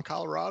wall around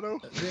Colorado.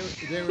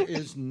 There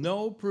is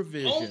no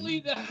provision. Only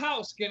the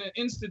House can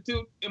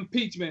institute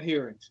impeachment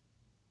hearings.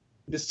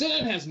 The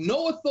Senate has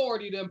no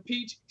authority to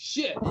impeach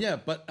shit. Yeah,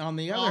 but on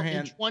the other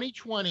hand, in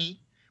 2020,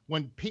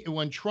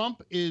 when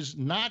Trump is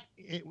not,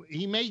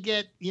 he may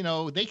get,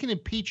 they can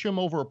impeach him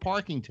over a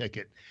parking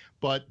ticket,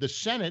 but the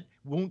Senate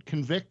won't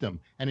convict him.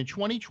 And in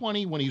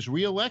 2020, when he's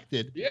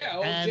reelected,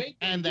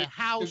 and the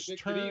House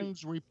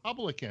turns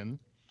Republican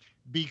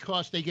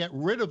because they get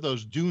rid of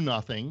those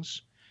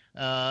do-nothings,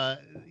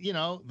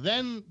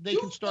 then they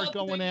can start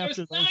going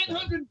after those. There's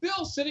 900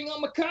 bills sitting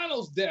on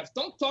McConnell's desk.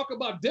 Don't talk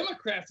about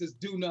Democrats as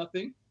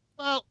do-nothing.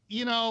 Well,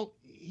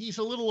 he's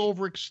a little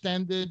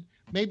overextended.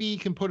 Maybe he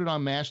can put it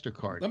on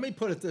MasterCard. Let me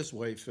put it this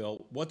way,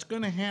 Phil. What's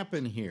going to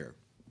happen here,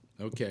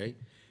 okay,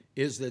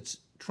 is that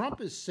Trump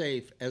is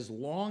safe as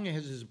long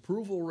as his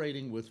approval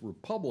rating with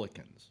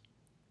Republicans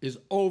is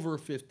over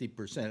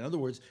 50%. In other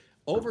words,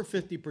 over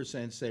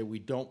 50% say we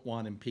don't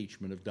want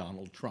impeachment of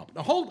Donald Trump.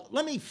 Now,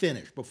 let me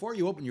finish before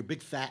you open your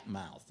big fat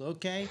mouth,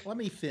 okay? Let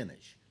me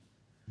finish.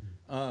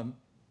 Now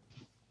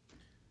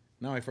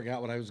I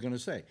forgot what I was going to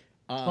say.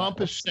 Trump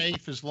is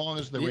safe as long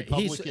as the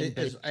Republican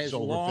as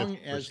long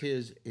as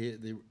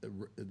the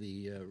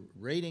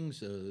ratings,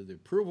 the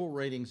approval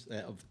ratings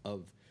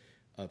of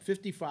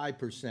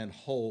 55%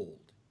 hold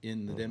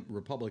in the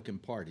Republican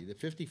Party. The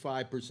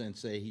 55%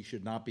 say he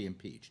should not be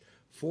impeached.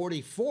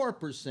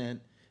 44%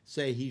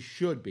 say he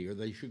should be, or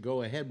they should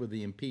go ahead with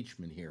the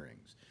impeachment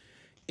hearings.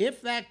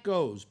 If that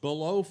goes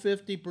below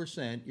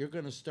 50%, you're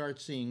going to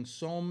start seeing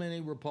so many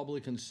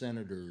Republican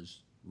senators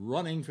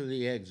running for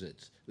the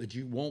exits that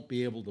you won't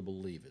be able to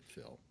believe it,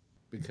 Phil.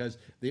 Because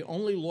the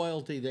only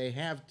loyalty they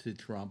have to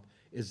Trump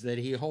is that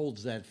he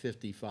holds that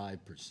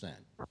 55%.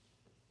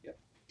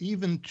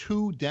 Even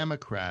 2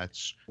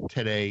 Democrats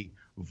today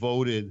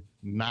voted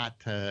not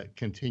to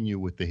continue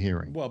with the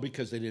hearing. Well,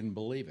 because they didn't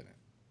believe in it.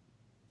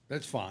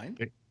 That's fine.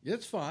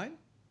 That's fine.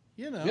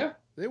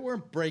 They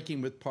weren't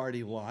breaking with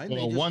party line.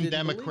 Well, one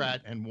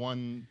Democrat and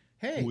one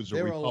who was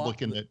a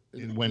Republican that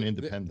went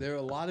independent. There are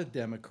a lot of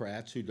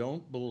Democrats who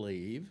don't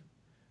believe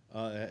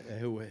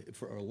who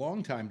for a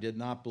long time did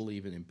not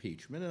believe in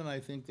impeachment, and I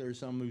think there's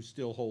some who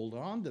still hold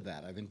on to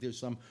that. I think there's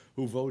some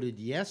who voted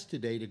yes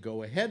today to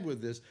go ahead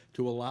with this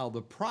to allow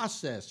the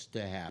process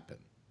to happen.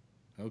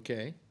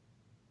 Okay?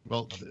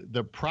 Well,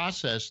 the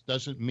process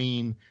doesn't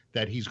mean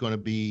that he's going to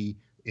be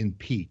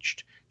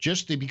impeached.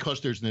 Just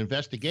because there's an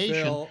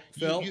investigation,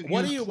 Phil,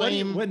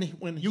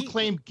 you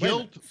claim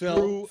guilt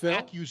through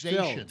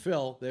accusation.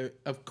 Phil,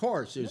 of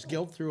course, there's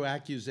guilt through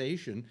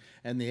accusation,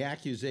 and the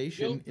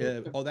accusation.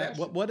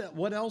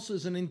 What else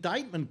is an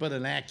indictment but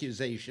an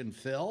accusation,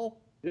 Phil?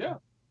 Yeah.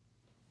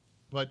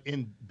 But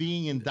in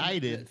being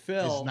indicted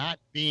is not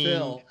being.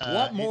 Phil,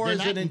 what more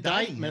is an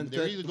indictment?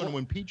 They're either going to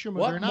impeach him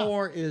or they're not. What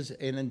more is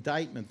an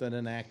indictment than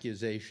an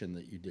accusation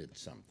that you did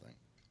something?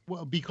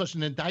 Well, because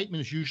an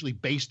indictment is usually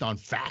based on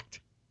fact.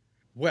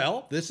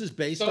 Well, this is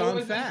based on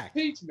fact.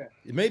 Impeachment.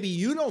 Maybe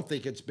you don't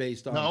think it's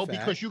based on fact. No,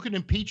 because you can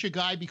impeach a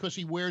guy because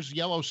he wears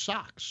yellow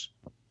socks.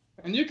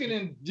 And you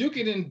can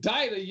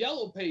indict a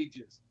Yellow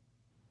Pages.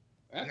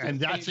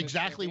 That's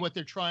exactly what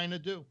they're trying to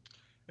do.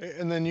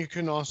 And then you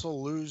can also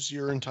lose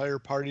your entire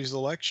party's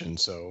election.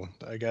 So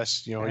I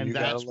guess, and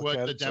that's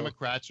what the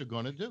Democrats are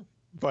going to do.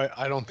 But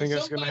I don't think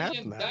it's going to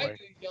happen that way.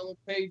 Yellow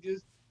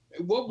Pages.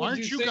 What would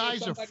Aren't you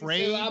guys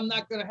afraid? I'm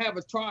not going to have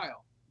a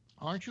trial.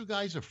 Aren't you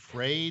guys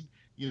afraid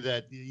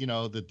that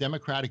the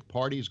Democratic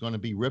Party is going to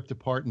be ripped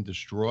apart and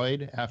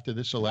destroyed after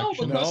this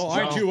election? No,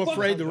 aren't you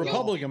afraid the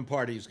Republican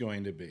Party is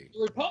going to be?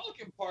 The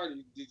Republican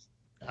Party.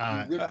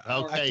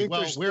 Okay,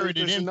 well, we're at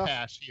an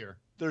impasse here.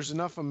 There's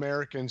enough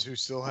Americans who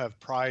still have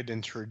pride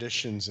and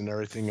traditions and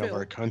everything of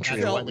our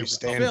country and what we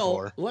stand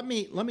for. Let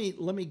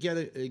me get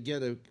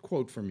a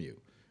quote from you.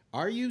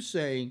 Are you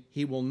saying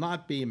he will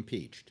not be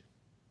impeached?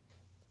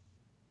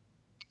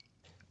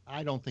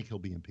 I don't think he'll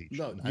be impeached.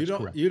 No, you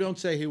don't. Correct. You don't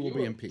say he will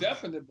be impeached.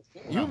 Definitely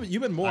before.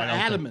 You've been more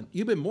adamant.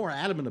 You've been more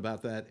adamant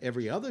about that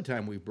every other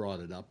time we've brought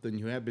it up than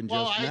you have been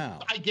just now.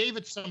 I gave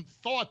it some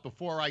thought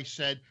before I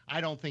said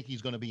I don't think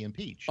he's going to be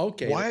impeached.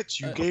 Okay. What?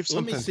 You gave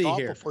something thought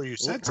before you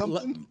said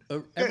something?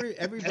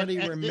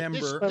 Everybody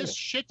remember this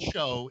shit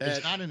show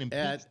is not an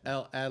impeachment.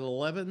 At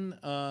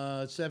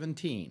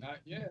 11:17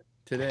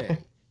 today.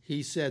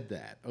 He said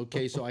that.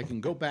 Okay, so I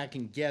can go back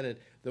and get it.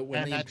 That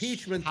when the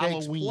impeachment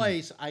takes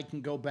place, I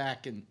can go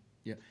back and.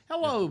 Yeah.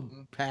 Hello,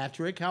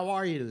 Patrick. How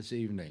are you this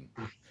evening?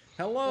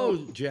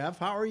 Hello, Jeff.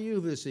 How are you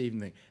this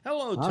evening?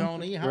 Hello,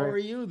 Tony. How are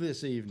you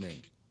this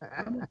evening?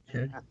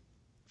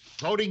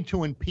 Voting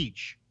to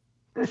impeach.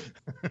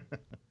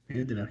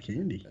 Handing out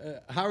candy.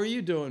 How are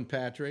you doing,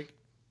 Patrick?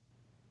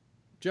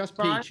 Just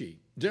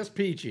peachy. Just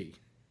peachy.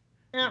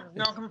 Yeah,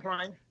 no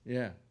complaint.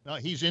 Yeah. No,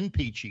 he's in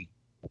peachy.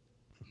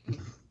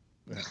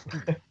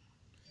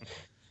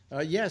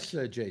 Yes,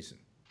 Jason.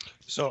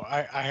 So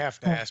I have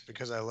to ask,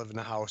 because I live in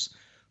a house,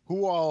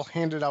 who all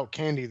handed out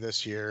candy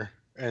this year,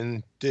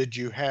 and did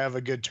you have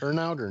a good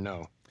turnout or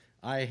no?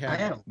 We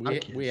had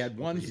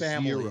one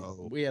family.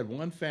 Zero. We had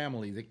one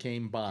family that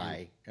came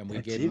by, and we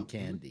gave them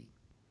candy.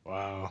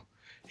 Wow.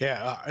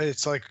 Yeah,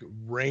 it's like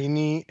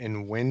rainy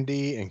and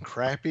windy and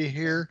crappy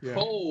here.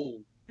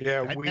 Cold.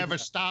 Yeah, that never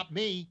stopped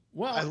me.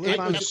 Well, it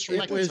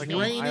was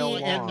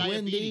rainy and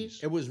windy.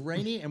 It was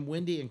rainy and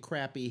windy and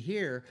crappy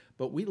here,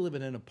 but we live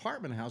in an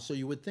apartment house, so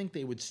you would think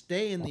they would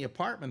stay in the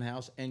apartment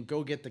house and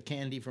go get the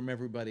candy from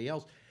everybody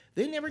else.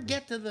 They never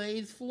get to the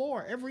 8th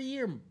floor. Every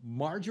year,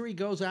 Marjorie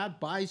goes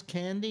out, buys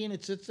candy, and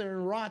it sits there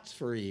and rots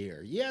for a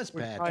year. Yes,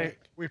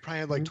 Patrick. We probably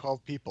had like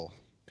 12 people.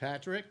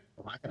 Patrick?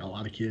 I got a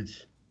lot of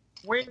kids.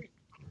 We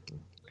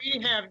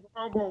have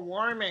global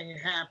warming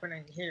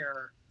happening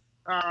here.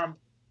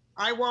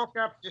 I woke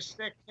up to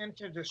stick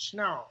into the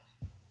snow.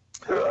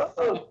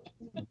 So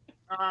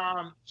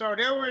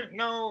there was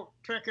no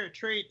trick or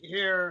treat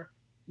here.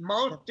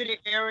 Most of the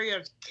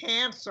areas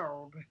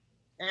canceled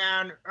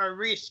and are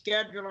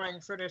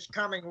rescheduling for this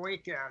coming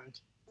weekend.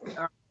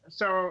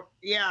 So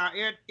yeah,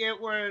 it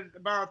was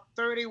about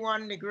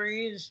 31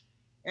 degrees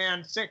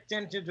and sicked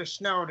into the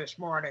snow this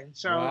morning.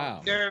 So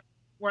there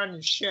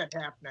wasn't shit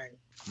happening.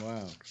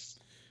 Wow.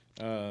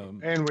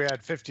 And we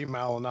had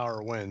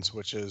 50-mile-an-hour winds,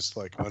 which is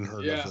like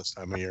unheard of this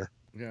time of year.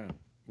 Yeah.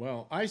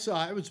 Well, I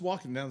was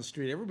walking down the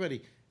street.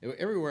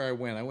 Everywhere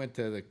I went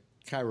to the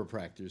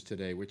chiropractors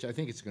today, which I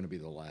think it's going to be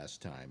the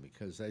last time,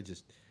 because I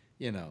just,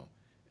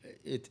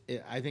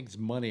 I think it's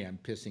money I'm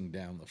pissing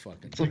down the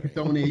fucking It's like a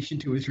donation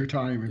to his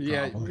retirement.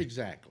 Yeah,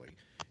 exactly.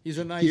 He's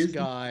a nice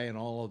guy and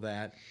all of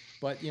that.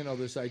 But,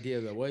 this idea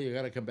that, well, you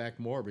got to come back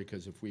more,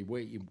 because if we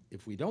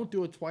don't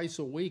do it twice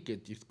a week,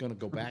 it's going to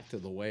go back to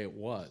the way it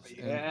was.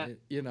 Yeah. And,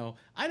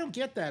 I don't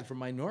get that from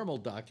my normal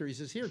doctor. He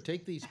says, here,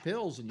 take these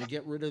pills and you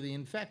get rid of the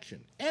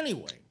infection.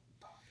 Anyway.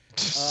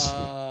 Hey,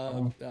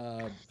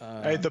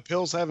 the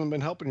pills haven't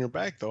been helping your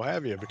back, though,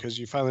 have you? Because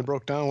you finally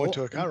broke down and went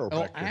to a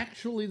chiropractor.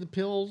 Actually, the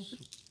pills,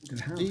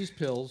 these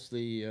pills,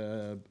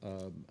 the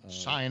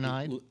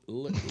cyanide,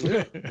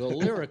 the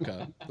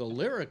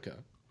Lyrica,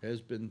 has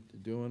been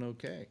doing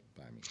okay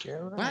by me. Yeah,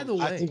 right. By the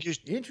way, I think you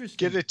should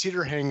interesting. get a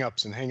teeter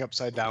hang-ups and hang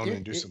upside down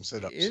and do some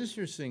sit-ups.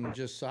 Interesting,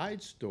 just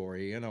side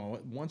story. You know,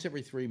 once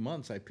every 3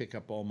 months, I pick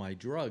up all my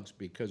drugs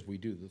because we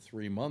do the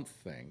 3-month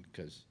thing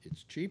because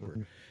it's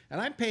cheaper,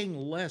 and I'm paying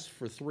less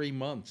for 3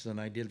 months than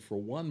I did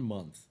for 1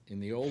 month in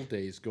the old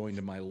days going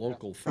to my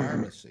local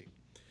pharmacy.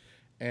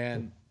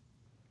 And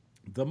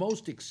the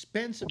most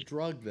expensive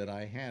drug that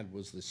I had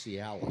was the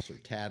Cialis or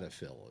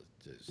Tadafil,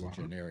 is a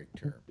generic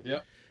term.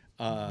 Yep.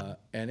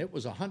 And it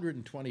was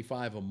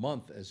 $125 a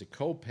month as a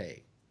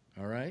copay.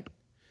 All right.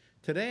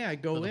 Today I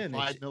go in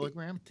 5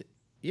 milligram.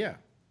 Yeah,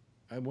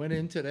 I went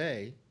in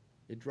today.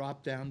 It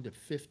dropped down to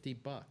 $50.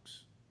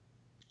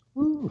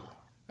 Ooh,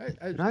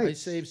 I nice.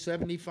 saved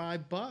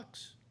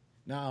 $75.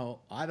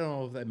 Now I don't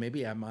know if that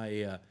maybe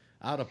my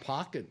out of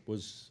pocket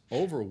was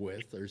over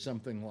with or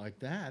something like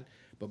that.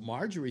 But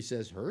Marjorie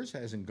says hers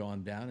hasn't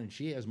gone down, and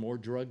she has more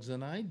drugs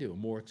than I do,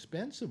 more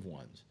expensive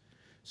ones.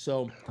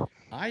 So,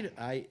 it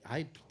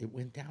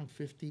went down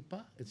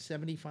 $50. It's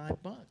 $75.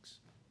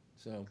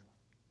 So,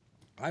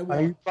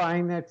 Are you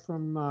buying that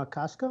from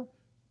Costco?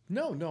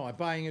 No, I'm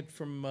buying it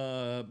from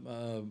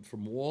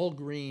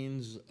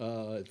Walgreens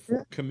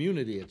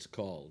Community. It's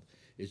called.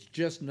 It's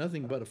just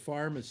nothing but a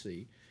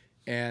pharmacy,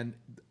 and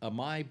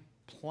my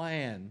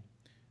plan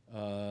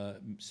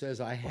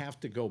says I have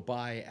to go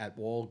buy at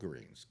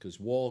Walgreens because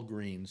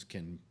Walgreens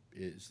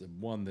is the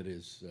one that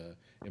is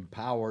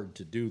empowered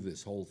to do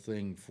this whole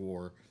thing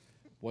for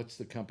what's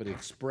the company?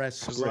 Express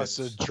Scripts. That's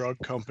a drug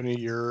company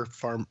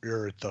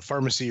the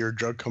pharmacy your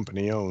drug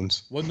company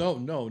owns. Well,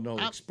 no.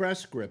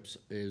 Express Scripts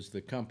is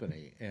the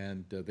company,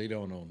 and they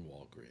don't own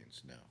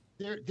Walgreens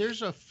now.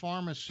 There's a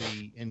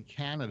pharmacy in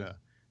Canada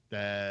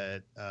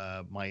that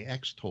my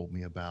ex told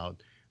me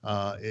about.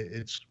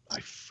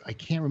 I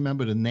can't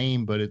remember the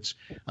name, but it's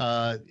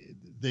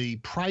the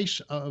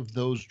price of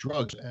those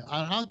drugs.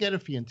 I'll get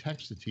it for you and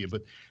text it to you.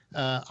 But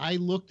I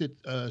looked at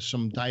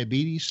some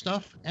diabetes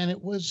stuff, and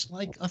it was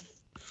like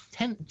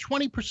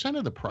 20%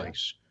 of the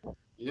price.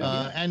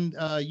 Yeah. And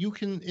you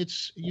can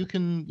you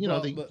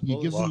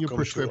give them your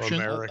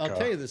prescription. I'll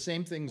tell you the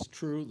same thing's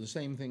true. The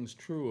same thing's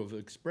true of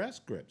Express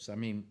Scripts. I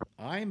mean,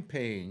 I'm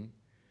paying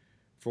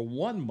for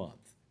 1 month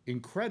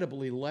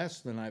incredibly less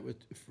than I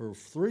would for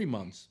 3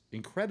 months,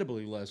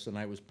 incredibly less than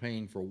I was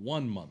paying for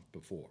 1 month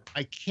before.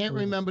 I can't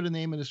remember the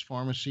name of this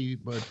pharmacy,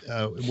 but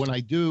when I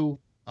do,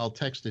 I'll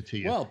text it to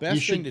you. Well,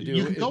 best thing to do.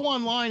 You can go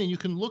online and you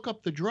can look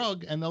up the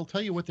drug, and they'll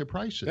tell you what their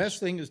price is. Best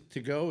thing is to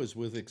go is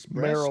with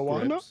Express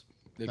Scripts.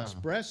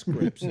 Express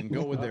Scripts, and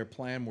go with their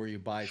plan where you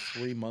buy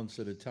 3 months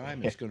at a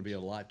time. It's going to be a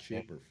lot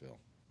cheaper, Phil.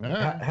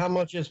 How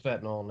much is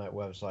fentanyl on that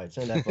website?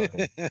 Send that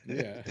fucking.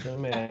 Yeah.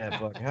 Send me that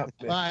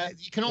fucking.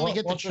 You can only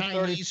get the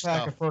Chinese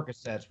stuff. What's a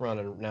 30-pack of Percocets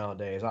running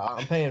nowadays?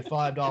 I'm paying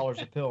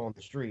 $5 a pill on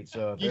the street.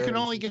 So you can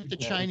only get the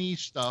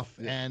Chinese stuff,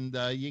 and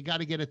you got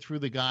to get it through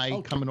the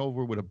guy coming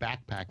over with a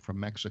backpack from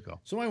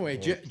Mexico. So anyway,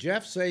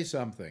 Jeff, say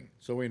something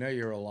so we know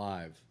you're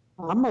alive.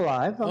 I'm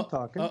alive. I'm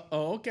talking.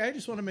 Okay. I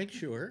just want to make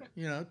sure.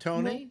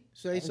 Tony,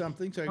 say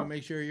something so I can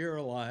make sure you're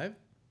alive.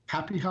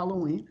 Happy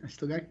Halloween. I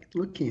still got a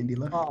little candy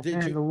left. Oh,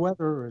 man, the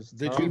weather is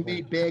We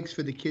made bags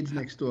for the kids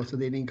next door so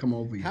they didn't come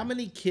over yet. How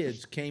many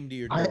kids came to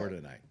your door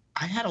tonight?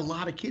 I had a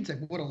lot of kids. I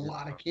bought a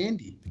lot of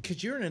candy.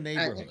 Because you're in a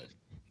neighborhood.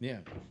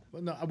 Yeah.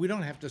 Well, no, we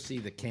don't have to see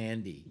the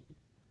candy.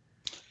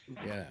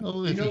 Yeah.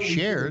 Well, if he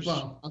shares.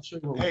 I'll show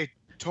you Hey,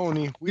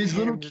 Tony, we these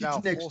little handed kids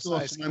out next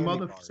door. So my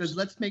mother says,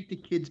 let's make the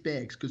kids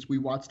bags because we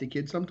watch the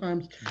kids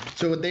sometimes.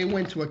 So they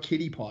went to a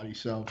kiddie party.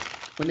 So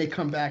when they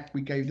come back,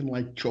 we gave them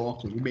like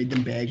chocolate. We made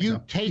them bags.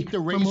 You take the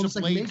razor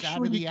blades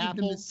out of the apple.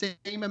 Give them the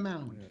same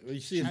amount. Well,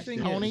 you see, the thing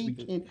Tony,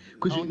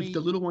 because if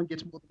the little one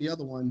gets more than the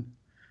other one.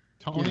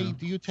 Tony,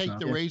 do you take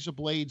the razor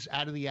blades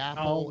out of the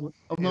apple?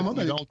 My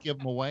mother, you don't give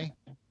them away?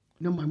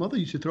 No, my mother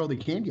used to throw the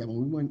candy out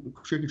when we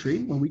went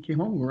trick-or-treating. When we came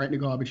home, we were right in the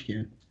garbage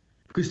can.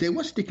 Because they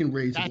were sticking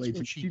razor blades. That's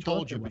what she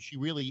told you, but she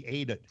really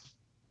ate it.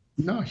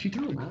 No, she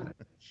threw them out.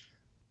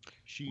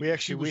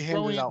 We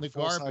handed out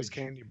full-size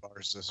candy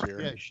bars this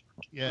year.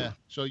 Yeah.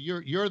 So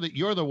you're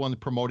the one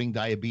promoting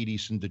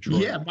diabetes in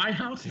Detroit. Yeah, my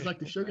house is like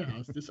the sugar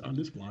house on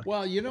this block.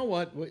 Well, you know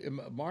what,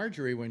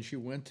 Marjorie, when she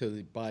went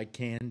to buy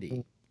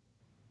candy,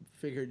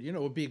 figured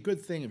it would be a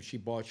good thing if she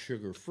bought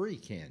sugar-free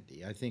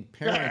candy. I think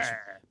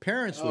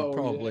parents would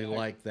probably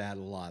like that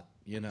a lot.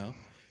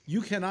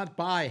 You cannot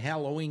buy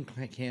Halloween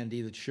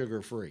candy that's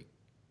sugar-free.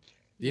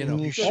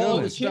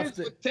 All the kids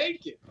would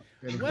take it.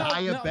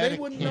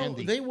 Diabetic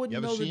candy. They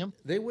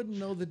wouldn't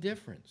know the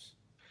difference.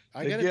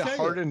 They get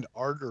hardened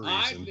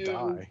arteries and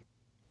die.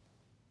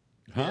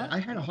 Huh? I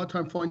had a hard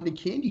time finding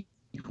candy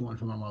corn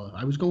for my mother.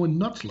 I was going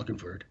nuts looking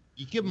for it.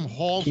 You give them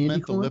Hall's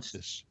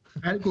Mentholyptus.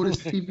 I had to go to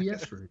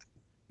CVS for it.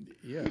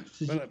 Yeah,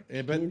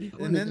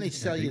 and then they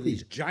sell you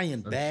these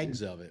giant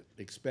bags of it,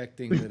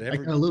 expecting that I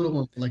got a little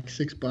one for like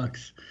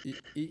 $6.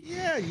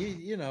 Yeah,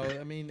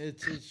 I mean,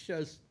 it's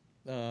just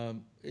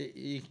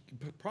you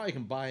probably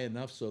can buy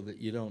enough so that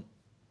you don't,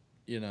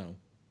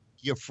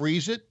 You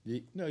freeze it?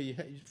 You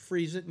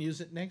freeze it and use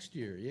it next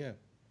year. Yeah.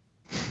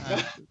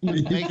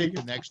 Make it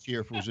the next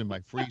year if it was in my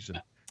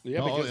freezer. Yeah,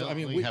 no, because I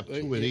mean, we have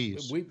two of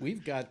these.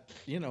 We've got,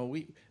 you know,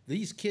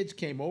 these kids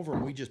came over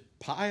and we just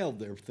piled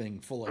their thing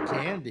full of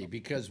candy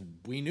because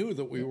we knew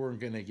that we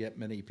weren't going to get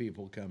many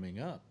people coming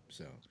up.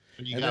 So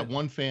you got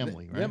one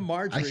family, right? Then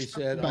Marjorie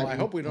said, "Oh, I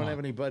hope we don't have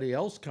anybody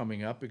else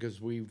coming up because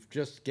we've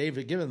just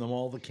given them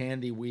all the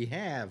candy we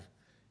have."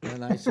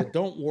 And I said,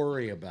 "Don't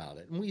worry about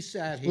it." And we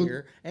sat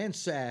here and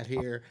sat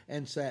here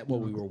and sat.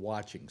 Well, we were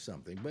watching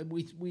something, but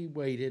we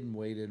waited and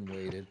waited and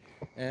waited.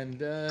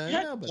 And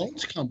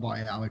adults come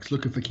by, Alex,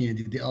 looking for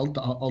candy. The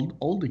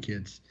older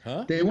kids.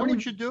 Huh? They what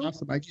would you do?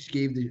 Awesome. I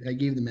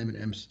gave them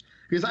M&Ms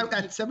because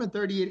at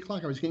 7:30, 8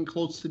 o'clock, I was getting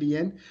close to the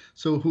end.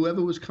 So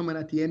whoever was coming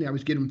at the end, I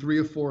was getting them 3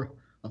 or 4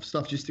 of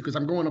stuff just because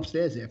I'm going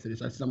upstairs after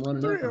this. I said I'm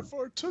running. 3 or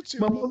 4 Tootsie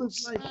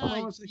Rolls.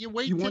 You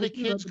wait till the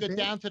kids go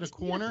down to the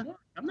corner.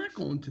 I'm not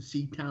going to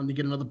C-Town to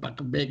get another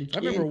bag of candy. I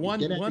remember one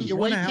you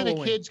wait till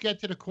the kids get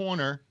to the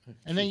corner,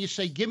 and then you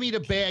say, "Give me the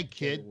bag,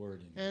 kid,"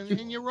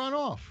 and you run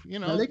off. You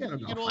know, no, they got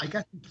enough. I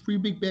got 3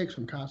 big bags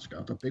from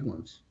Costco, the big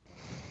ones.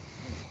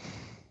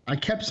 I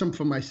kept some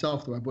for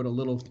myself, though. I bought a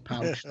little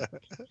pouch.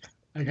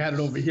 I got it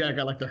over here. I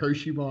got like the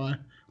Hershey bar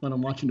when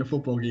I'm watching the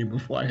football game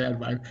before I had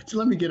mine. So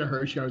let me get a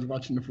Hershey. I was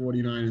watching the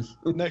 49ers.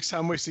 Next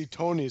time we see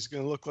Tony, he's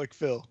going to look like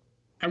Phil.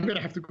 I'm going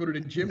to have to go to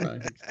the gym, I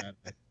think,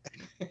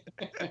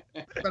 Saturday.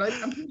 But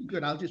I'm pretty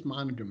good. I'll just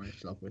monitor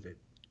myself with it.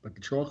 But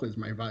the chocolate is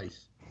my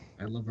vice.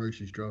 I love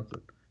Hershey's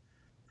chocolate.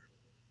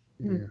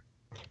 Yeah. You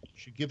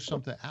should give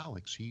some to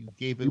Alex. He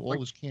gave all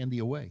his candy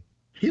away.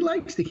 He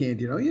likes the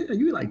candy, though. Yeah,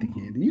 you like the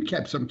candy. You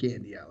kept some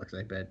candy, Alex,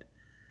 I bet.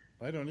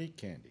 I don't eat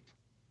candy.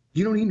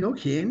 You don't eat no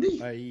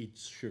candy? I eat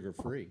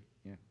sugar-free,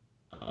 yeah.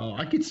 Oh,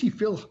 I could see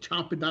Phil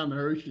chomping down the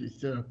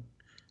Hershey's, too.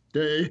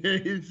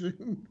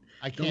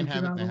 I can't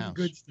have it in the house.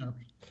 Good stuff.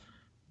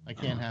 I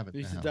can't have it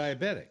in the house. He's a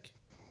diabetic.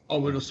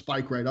 Oh, it'll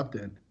spike right up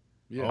then.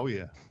 Yeah. Oh,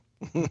 yeah.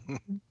 Yeah,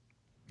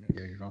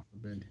 you're off the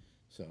bed.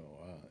 So,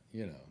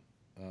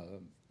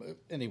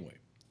 anyway,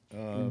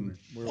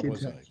 where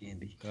was I?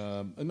 Candy.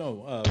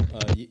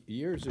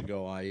 Years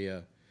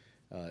ago,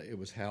 it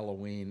was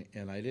Halloween,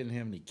 and I didn't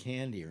have any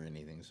candy or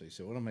anything. So I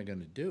said, what am I going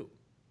to do?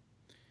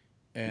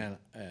 And,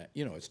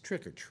 it's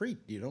trick or treat.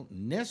 You don't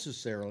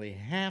necessarily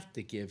have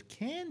to give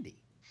candy.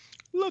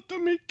 Let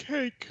them eat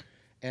cake.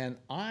 And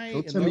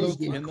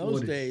in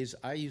those days,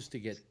 I used to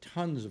get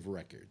tons of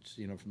records,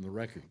 from the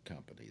record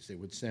companies. They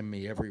would send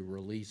me every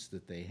release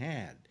that they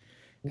had.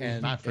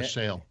 And not for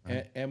sale.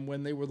 Right? And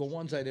when they were the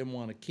ones I didn't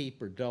want to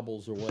keep or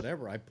doubles or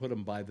whatever, I put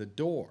them by the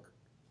door.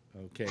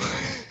 Okay.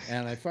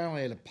 And I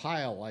finally had a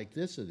pile like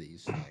this of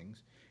these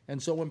things.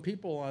 And so when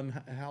people on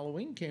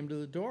Halloween came to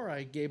the door,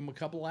 I gave them a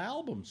couple of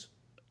albums.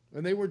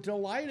 And they were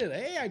delighted.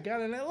 Hey,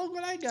 look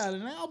what I got,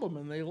 an album.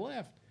 And they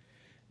left.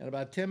 And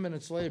about 10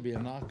 minutes later, be a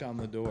knock on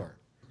the door.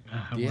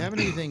 Do you have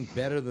anything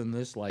better than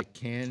this, like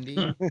candy?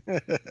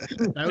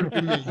 That would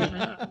be me.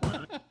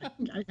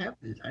 I have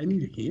this. I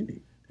need a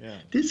candy. Yeah.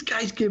 This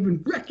guy's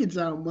giving records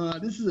out, Ma.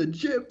 This is a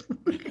chip.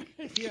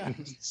 Yeah.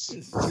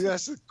 See,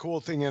 that's the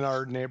cool thing in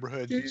our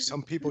neighborhood.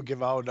 Some people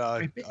give out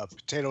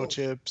potato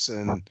chips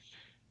and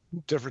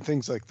different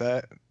things like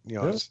that.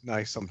 It's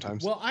nice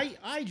sometimes. Well,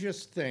 I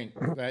just think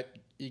that,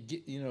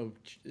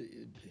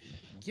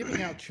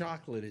 giving out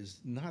chocolate is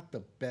not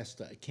the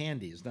best.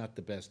 Candy is not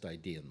the best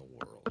idea in the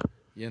world.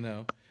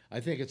 I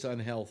think it's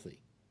unhealthy.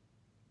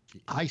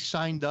 I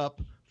signed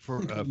up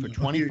for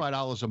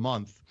 $25 a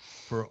month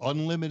for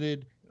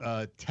unlimited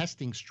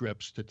testing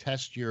strips to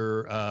test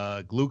your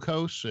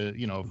glucose,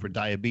 for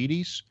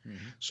diabetes. Mm-hmm.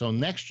 So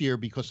next year,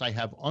 because I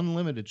have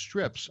unlimited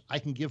strips, I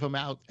can give them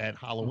out at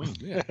Halloween.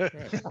 Yeah,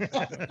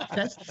 right.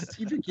 Test,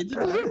 see if your kids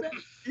are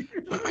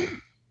diabetic.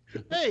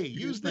 Hey,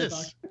 use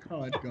this.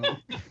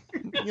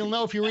 You'll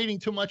know if you're eating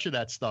too much of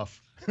that stuff.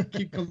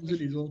 Kid comes in,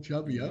 he's all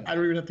chubby. I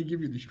don't even have to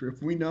give you the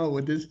strip. We know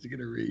what this is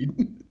going to read.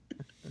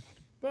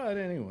 But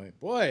anyway,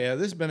 boy, this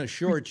has been a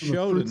short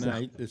show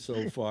tonight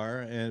so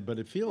far, but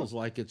it feels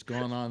like it's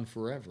gone on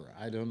forever.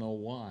 I don't know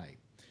why.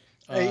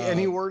 Hey,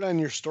 any word on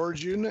your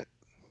storage unit?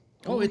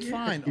 Oh, it's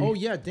fine. Oh,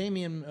 yeah,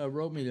 Damien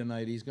wrote me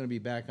tonight. He's going to be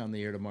back on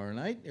the air tomorrow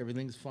night.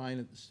 Everything's fine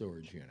at the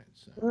storage unit.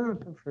 So,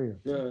 good for you.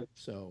 Good.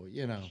 So,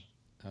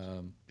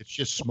 it's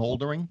just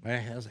smoldering. I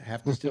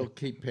have to still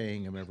keep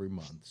paying him every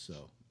month.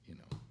 So,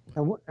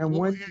 And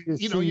when do you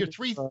see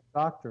your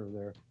doctor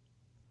there?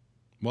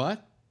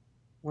 What?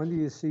 When do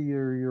you see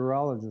your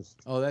urologist?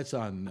 Oh, that's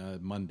on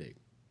Monday.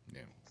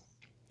 Yeah.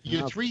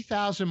 You're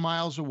 3,000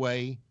 miles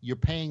away. You're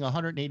paying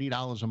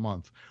 $180 a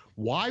month.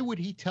 Why would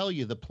he tell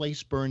you the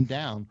place burned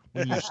down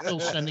when you're still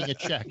sending a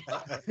check?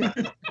 Yeah,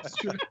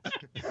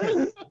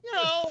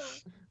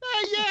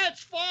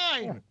 it's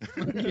fine.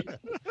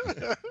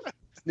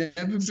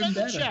 Never Send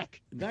been a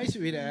check. Nice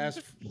of you to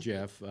ask,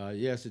 Jeff.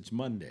 Yes, it's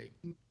Monday.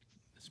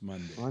 It's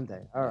Monday.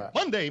 Monday. All right.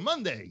 Monday.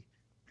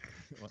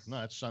 Well,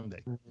 no, it's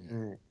Sunday.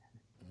 Mm-hmm.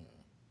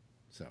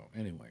 So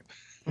anyway,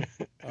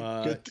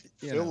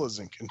 Phil is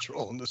in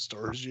control in the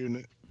storage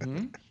unit.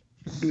 Hmm?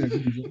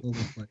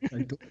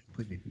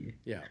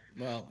 Yeah.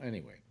 Well,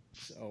 anyway.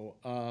 So,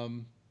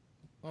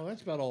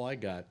 that's about all I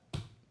got.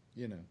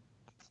 you know.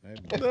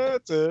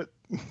 That's it.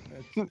 You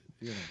know.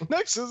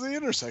 Next is the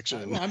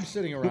intersection. I'm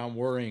sitting around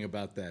worrying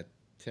about that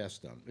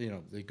test on. You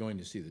know, they're going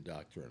to see the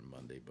doctor on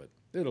Monday, but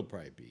it'll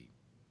probably be.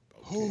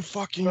 Okay. Who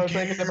fucking Start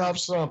cares? thinking about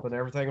Trump, and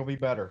everything will be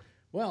better.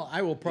 Well,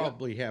 I will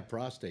probably have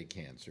prostate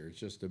cancer. It's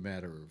just a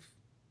matter of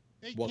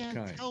They what can't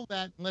kind. tell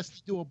that unless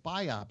they do a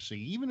biopsy.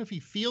 Even if he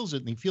feels it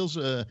and he feels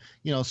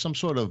some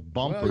sort of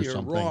bump Well, or you're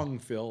something. wrong,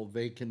 Phil.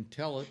 They can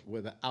tell it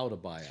without a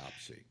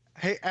biopsy.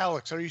 Hey,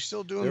 Alex, are you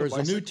still doing There the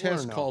is a new bicycle or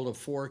test no? called a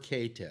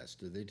 4K test.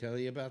 Did they tell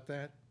you about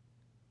that?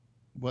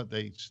 What,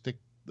 they stick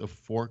the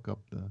fork up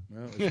the?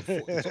 No,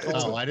 it's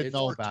called, Oh, I didn't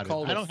know about it.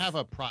 I don't have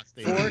a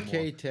prostate 4K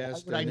anymore.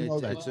 test, Why would I and know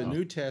that? it's a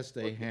new test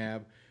they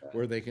have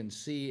where they can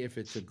see if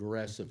it's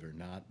aggressive or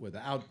not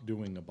without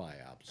doing a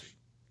biopsy.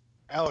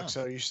 Alex,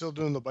 are you still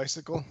doing the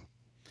bicycle?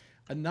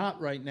 Not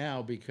right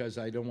now because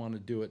I don't want to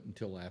do it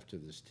until after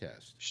this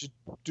test. You should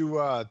do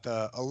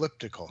the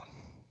elliptical.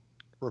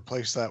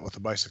 Replace that with a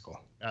bicycle.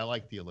 I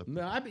like the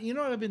elliptical. No, you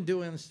know what I've been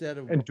doing instead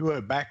of. And do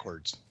it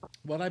backwards.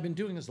 What I've been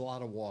doing is a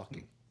lot of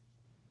walking.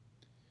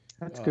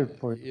 That's good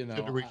for you. You know,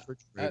 To the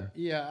refrigerator.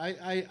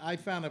 I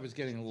found I was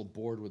getting a little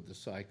bored with the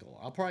cycle.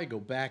 I'll probably go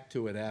back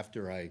to it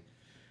after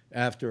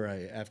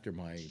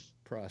my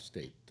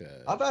prostate.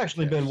 I've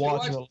actually been You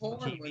watching. watch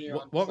porn when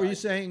you're on What were you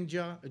site. saying,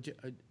 John?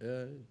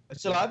 I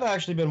said I've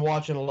actually been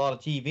watching a lot of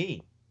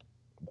TV.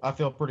 I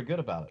feel pretty good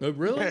about it. Oh,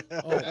 really?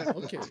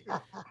 Oh,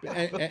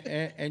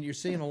 okay. And you're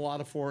seeing a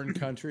lot of foreign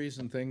countries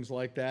and things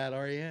like that,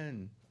 are you?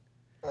 And,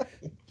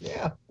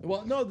 Yeah.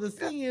 well, no. The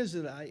thing is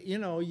that you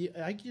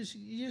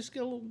just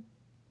get a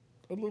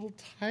little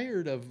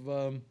tired of,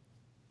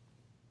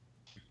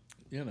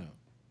 you know.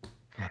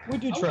 We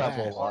do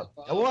travel a lot.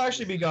 And we'll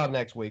actually be gone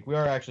next week. We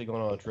are actually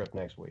going on a trip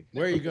next week.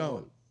 Where are you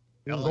going?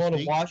 We're going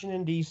to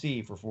Washington,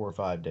 D.C. for 4 or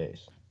 5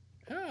 days.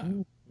 Ah,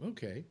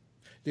 okay.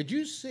 Did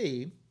you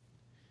see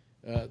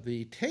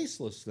the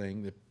tasteless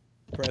thing that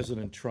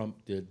President Trump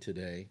did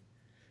today?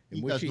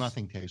 He does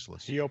nothing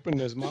tasteless. He opened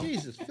his mouth.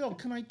 Jesus, Phil,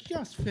 can I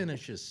just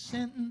finish a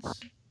sentence?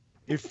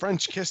 He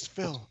French kissed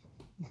Phil.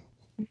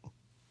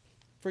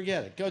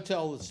 Forget it. Go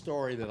tell the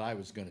story that I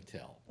was going to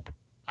tell.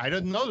 I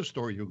didn't know the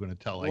story you were going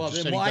to tell. Well,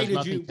 then why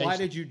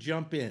did you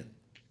jump in?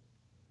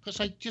 Because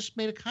I just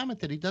made a comment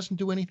that he doesn't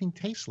do anything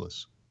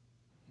tasteless.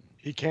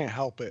 He can't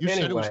help it. You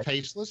said it was Anyway.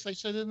 tasteless. I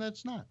said, and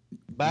that's not.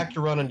 Back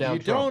to running down You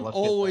Trump. don't Let's get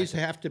always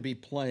back. have to be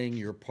playing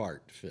your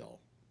part, Phil.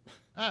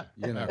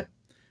 You know, Patrick,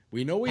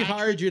 we know we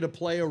hired you to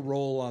play a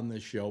role on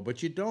this show,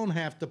 but you don't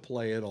have to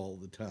play it all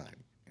the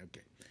time.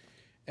 Okay.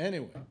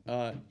 Anyway,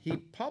 he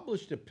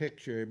published a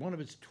picture. One of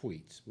his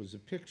tweets was a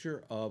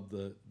picture of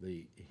the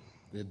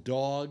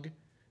dog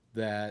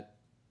that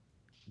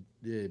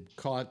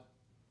caught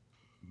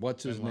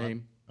what's his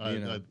name?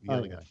 the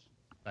other guy,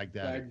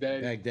 Baghdadi.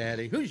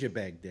 Baghdadi. Who's your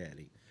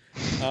Baghdadi?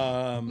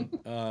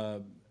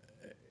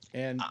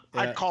 And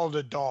I call it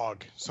a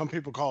dog. Some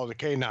people call it a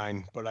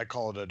canine, but I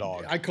call it a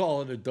dog. I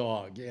call it a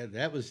dog. Yeah,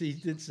 he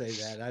did say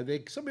that. I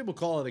think some people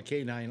call it a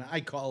canine.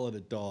 I call it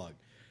a dog.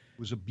 It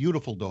was a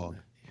beautiful dog.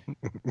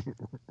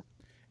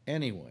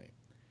 Anyway,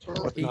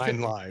 With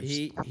 9 lives.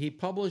 he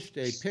published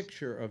a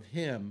picture of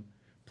him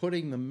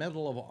putting the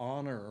Medal of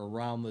Honor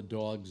around the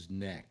dog's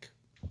neck.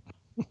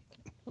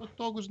 The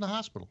dog was in the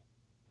hospital.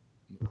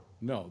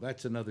 No,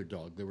 that's another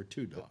dog. There were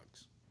 2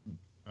 dogs.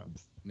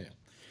 Yeah.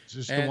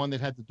 Is this the one that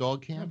had the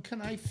dog Now, cam?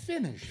 can I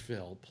finish,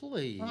 Phil?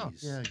 Please. Oh,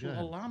 yeah, go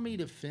ahead. Allow me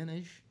to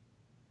finish.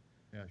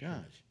 Yeah, sure.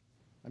 Gosh,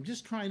 I'm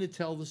just trying to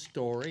tell the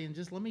story, and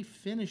just let me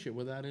finish it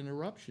without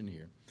interruption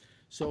here.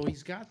 So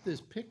he's got this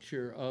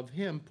picture of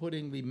him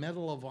putting the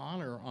Medal of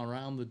Honor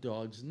around the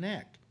dog's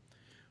neck.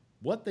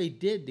 What they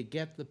did to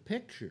get the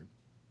picture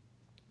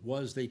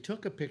was they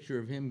took a picture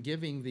of him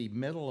giving the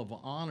Medal of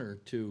Honor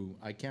to,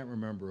 I can't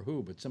remember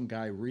who, but some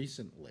guy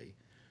recently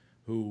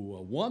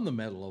who won the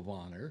Medal of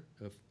Honor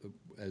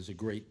as a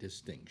great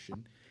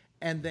distinction,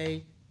 and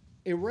they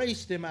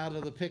erased him out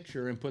of the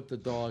picture and put the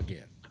dog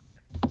in.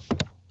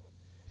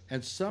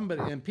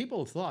 And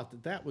people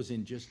thought that was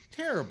in just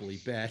terribly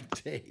bad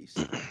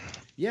taste.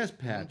 Yes,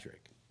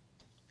 Patrick.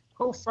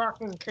 Who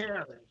fucking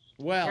cares?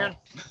 Well,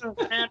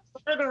 And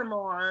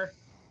furthermore,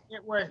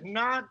 it was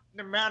not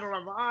the Medal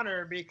of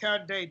Honor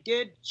because they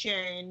did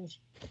change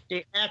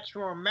the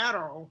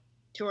medal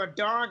to a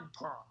dog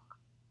paw.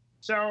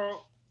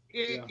 So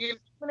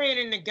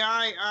eliminating the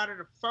guy out of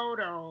the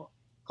photo,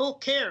 who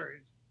cares?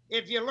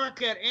 If you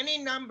look at any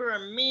number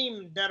of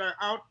memes that are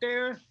out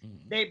there,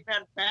 they've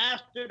been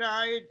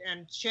bastardized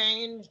and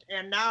changed.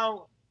 And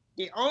now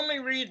the only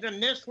reason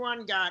this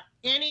one got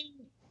any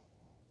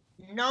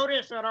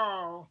notice at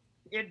all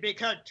is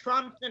because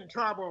Trump's in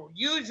trouble.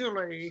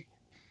 Usually,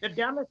 the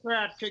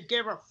Democrats could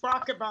give a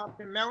fuck about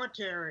the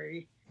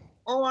military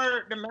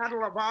or the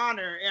Medal of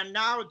Honor. And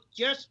now,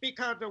 just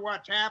because of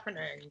what's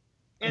happening.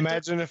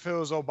 Imagine if it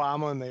was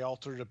Obama and they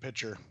altered a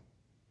picture.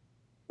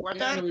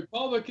 The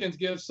Republicans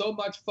give so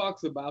much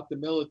fucks about the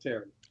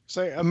military.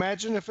 Say,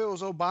 imagine if it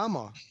was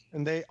Obama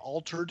and they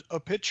altered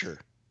a picture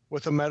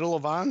with a Medal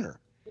of Honor.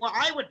 Well,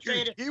 I would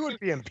say He would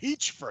be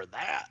impeached for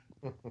that.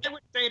 I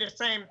would say the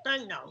same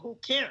thing now. Who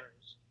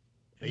cares?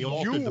 They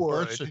altered the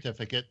birth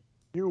certificate.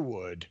 You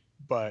would,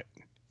 but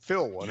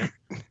Phil wouldn't.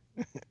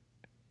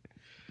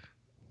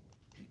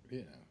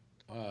 Yeah.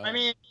 I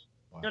mean,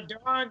 the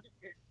dog,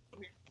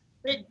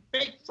 big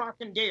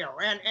fucking deal.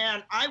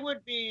 And I would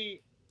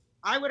have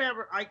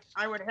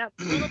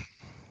if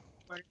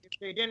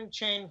they didn't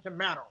change the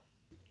metal.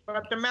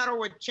 But the metal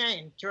would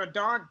change to a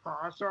dog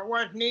paw, so it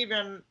wasn't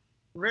even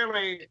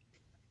really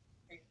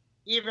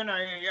even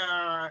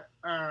a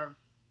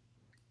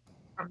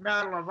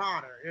Medal of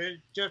Honor.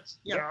 It's just,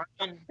 you know,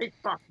 a big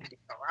fucking deal.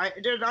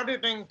 There's other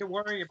things to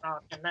worry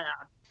about than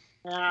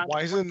that.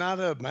 Why is it not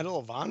a Medal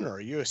of Honor?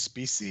 Are you a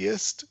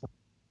speciesist?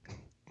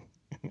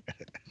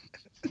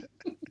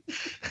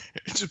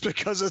 Just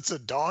because it's a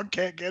dog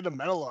can't get a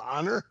Medal of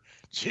Honor?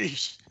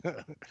 Jeez.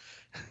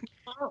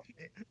 Well,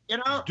 you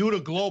know, due to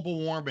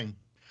global warming.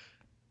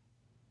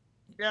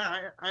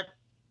 Yeah,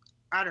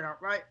 I don't know.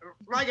 Right,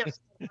 like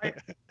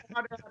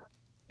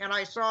and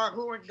I saw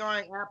who was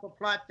going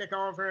apoplectic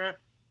over it,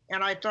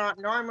 and I thought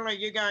normally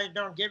you guys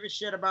don't give a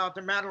shit about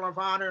the Medal of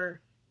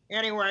Honor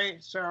anyway.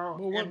 So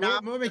what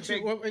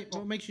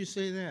makes you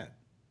say that?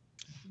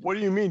 What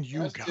do you mean, you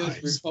That's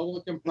guys? just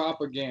Republican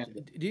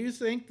propaganda. Do you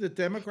think that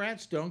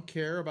Democrats don't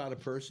care about a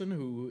person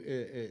who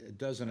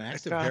does an act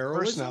It's of not a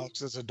heroism? person,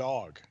 Alex, it's a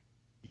dog.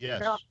 Yes.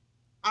 Now,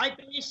 I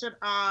base it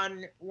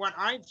on what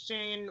I've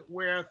seen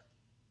with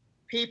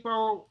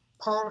people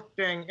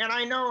posting, and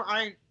I know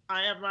I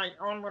have my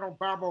own little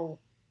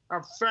bubble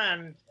of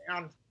friends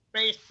on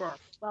Facebook,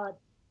 but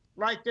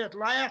like this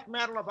last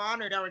Medal of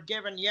Honor that was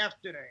given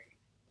yesterday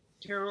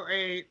to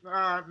a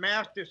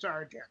Master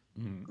Sergeant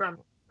from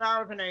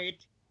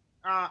 2008,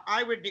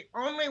 I was the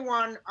only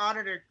one out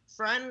of the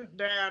friends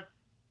that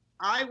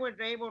I was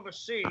able to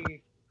see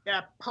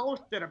that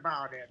posted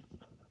about it.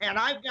 And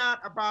I've got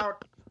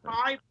about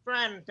 5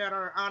 friends that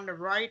are on the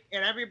right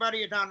and everybody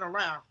is on the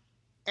left.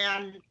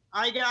 And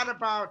I got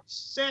about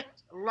 6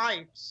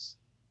 likes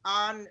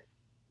on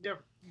the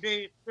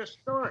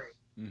story.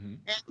 And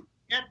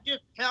that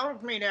just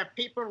tells me that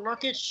people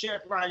look at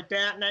shit like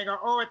that and they go,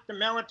 oh, it's the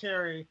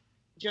military,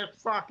 just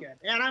fuck it.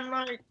 And I'm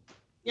like,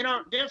 you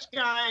know, this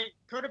guy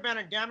could have been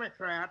a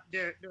Democrat,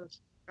 this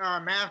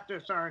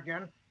Master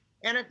Sergeant,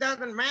 and it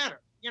doesn't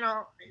matter. You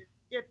know,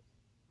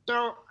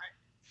 so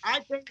I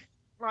think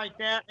like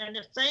that. And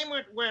the same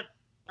with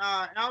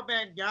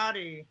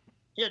al-Baghdadi,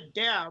 his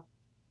death.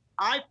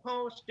 I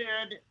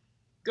posted,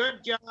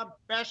 good job,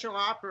 special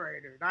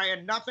operators. I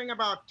had nothing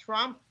about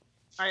Trump.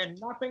 I had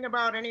nothing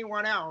about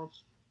anyone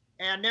else.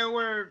 And there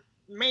were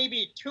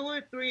maybe 2 or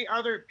 3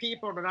 other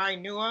people that I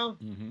knew of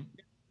that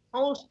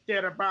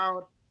posted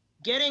about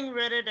getting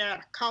rid of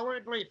that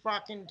cowardly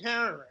fucking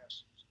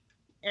terrorist.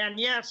 And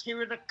yes, he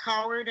was a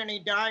coward and he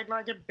died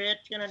like a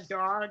bitch and a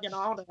dog and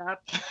all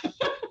that.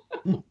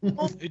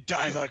 He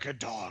died like a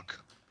dog.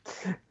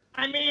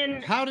 I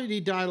mean, how did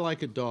he die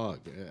like a dog?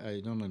 I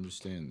don't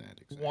understand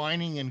that. Exactly.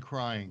 Whining and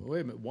crying.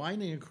 Wait a minute,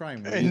 whining and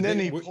crying. And then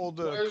he pulled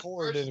the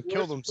cord and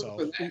killed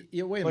himself.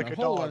 Yeah, wait a like minute.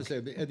 Hold on a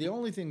second. The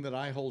only thing that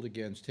I hold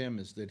against him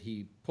is that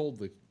he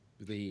pulled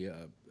the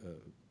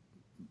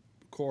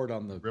cord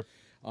on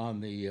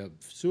the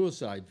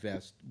suicide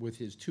vest with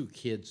his 2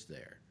 kids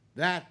there.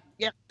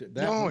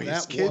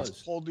 His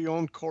kids pulled their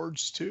own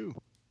cords too.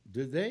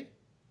 Did they?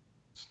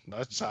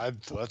 That's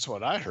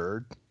what I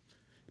heard.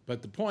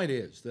 But the point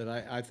is that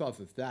I thought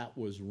that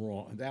was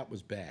wrong. That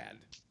was bad.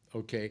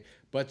 Okay.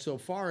 But so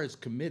far as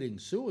committing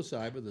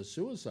suicide with a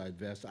suicide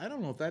vest, I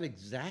don't know if that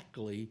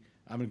exactly.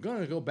 I'm going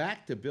to go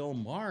back to Bill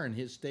Maher and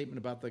his statement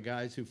about the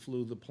guys who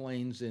flew the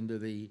planes into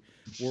the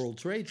World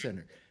Trade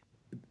Center.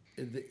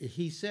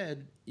 He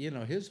said, you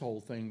know, his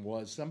whole thing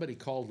was somebody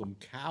called them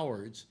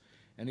cowards.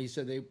 And he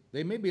said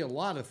they may be a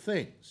lot of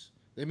things.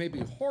 They may be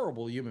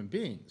horrible human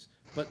beings.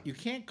 But you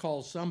can't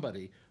call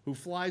somebody who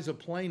flies a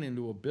plane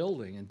into a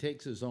building and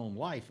takes his own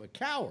life a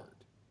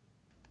coward.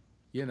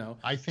 You know?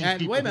 I think.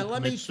 And wait a minute,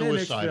 let me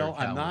finish, Phil.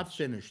 I'm not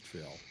finished,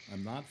 Phil.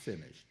 I'm not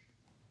finished.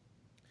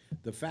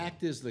 The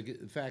fact is, the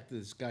fact that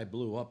this guy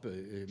blew up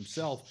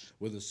himself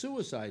with a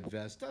suicide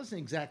vest doesn't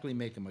exactly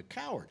make him a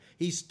coward.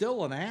 He's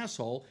still an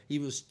asshole. He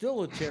was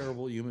still a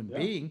terrible human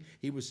being.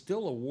 He was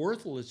still a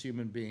worthless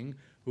human being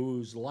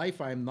whose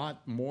life I'm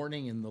not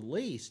mourning in the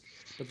least.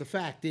 But the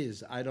fact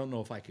is, I don't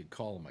know if I could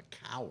call him a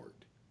coward.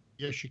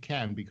 Yes, you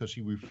can, because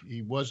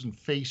he wasn't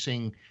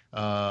facing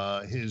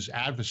his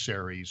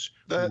adversaries.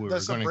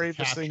 That's the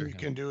bravest thing you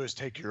can do is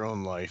take your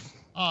own life.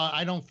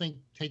 I don't think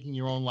taking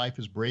your own life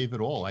is brave at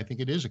all. I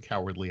think it is a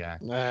cowardly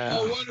act.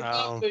 What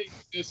about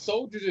the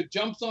soldier that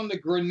jumps on the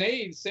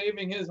grenade,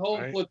 saving his whole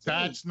platoon?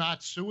 That's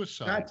not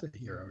suicide. That's a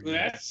hero.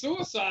 That's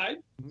suicide.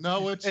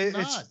 No, it's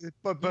not.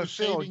 But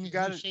Phil, you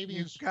got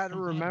to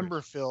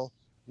remember, Phil.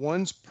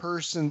 One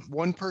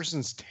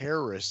person's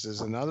terrorist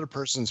is another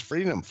person's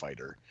freedom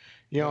fighter.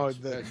 You know,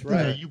 that's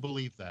right. Yeah, you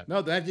believe that.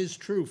 No, that is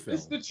true, Phil.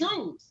 It's the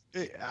truth.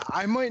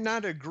 I might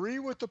not agree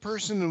with the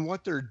person and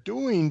what they're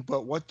doing,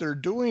 but what they're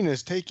doing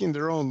is taking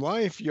their own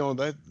life. You know,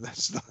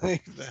 that's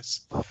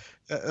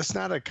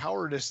not a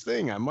cowardice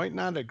thing. I might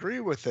not agree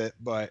with it,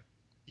 but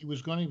he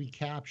was going to be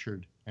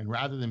captured, and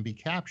rather than be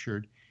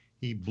captured,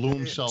 he blew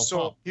himself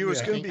so up. he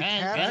was going to be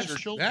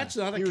captured. That's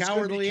not He a was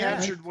going to be cowardly act.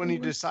 captured when he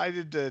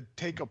decided to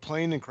take a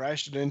plane and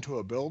crash it into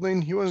a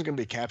building. He wasn't going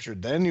to be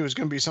captured then. He was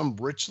going to be some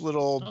rich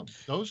little. No,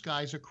 those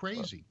guys are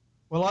crazy.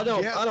 Well, I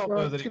don't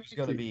know that he was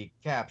going to be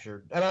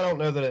captured, and I don't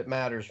know that it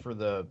matters for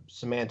the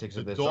semantics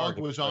of this dog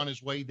argument. was on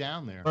his way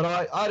down there. But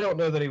I don't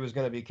know that he was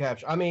going to be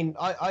captured. I mean,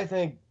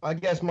 I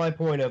guess my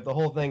point of the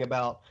whole thing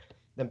about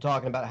them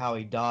talking about how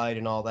he died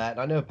and all that,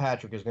 and I know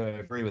Patrick is going to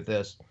agree with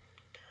this.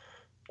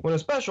 When a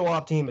special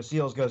op team of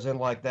SEALs goes in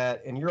like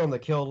that and you're on the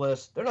kill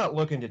list, they're not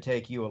looking to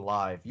take you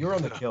alive. You're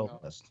on the kill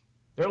list.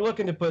 They're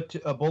looking to put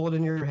a bullet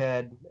in your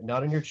head,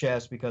 not in your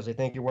chest, because they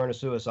think you're wearing a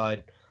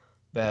suicide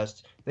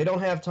vest. They don't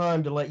have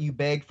time to let you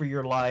beg for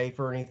your life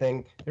or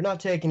anything. They're not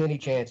taking any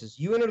chances.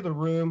 You enter the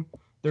room,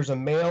 there's a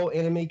male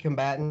enemy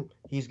combatant,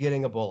 he's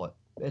getting a bullet.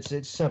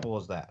 It's simple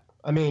as that.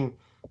 I mean,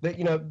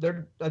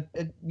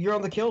 you're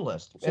on the kill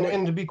list. So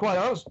and to be quite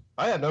honest,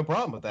 I had no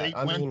problem with that.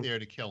 They went there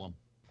to kill him.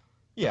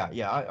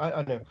 Yeah,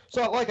 I know.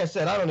 So, like I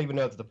said, I don't even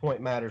know if the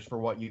point matters for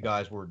what you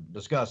guys were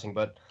discussing,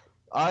 but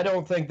I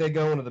don't think they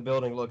go into the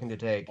building looking to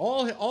take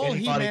all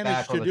he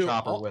managed to do.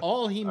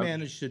 All he with,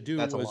 managed to do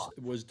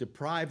was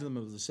deprive them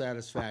of the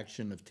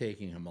satisfaction of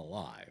taking him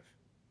alive.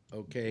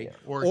 Okay, yeah.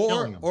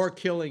 or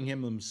killing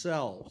him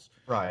themselves.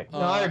 Right. No,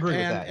 I agree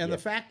with that. And the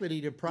fact that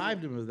he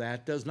deprived him of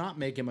that does not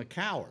make him a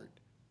coward.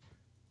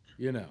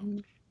 You know.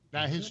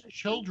 Now his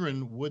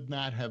children would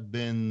not have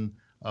been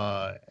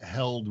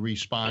held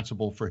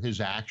responsible for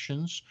his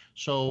actions,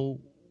 so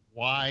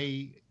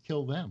why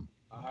kill them?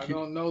 I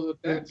don't know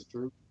that that's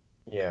true.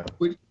 Yeah.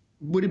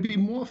 Would it be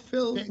more,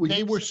 Phil?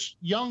 They were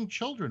young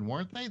children,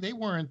 weren't they? They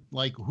weren't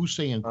like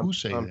Hussein. I'm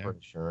pretty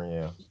sure,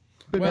 yeah.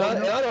 But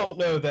I don't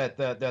know that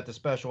the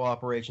special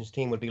operations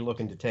team would be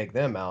looking to take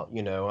them out.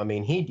 You know, I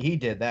mean, he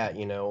did that,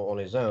 you know, on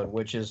his own,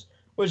 which is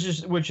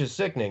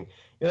sickening.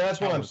 You know,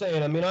 that's what I'm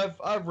saying. I mean,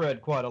 I've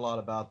read quite a lot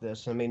about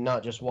this. I mean,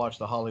 not just watch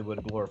the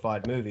Hollywood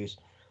glorified movies,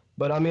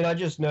 but I mean, I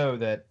just know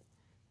that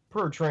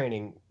per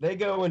training, they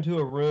go into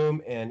a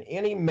room and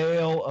any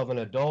male of an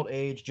adult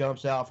age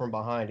jumps out from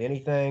behind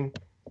anything,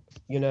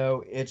 you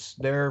know,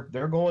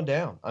 they're going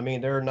down. I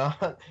mean, they're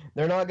not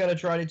going to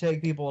try to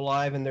take people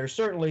alive, and there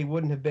certainly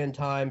wouldn't have been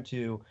time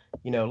to,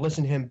 you know,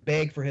 listen to him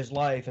beg for his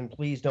life and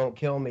please don't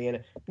kill me.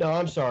 And no,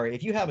 I'm sorry,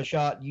 if you have a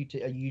shot,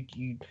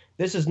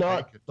 this is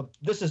not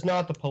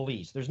the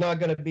police. There's not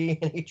going to be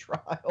any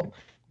trial.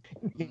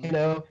 You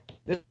know,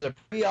 this is a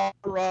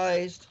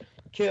pre-authorized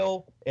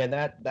kill, and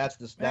that's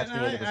the end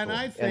of the story. And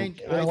I think,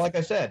 you know, like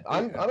I said,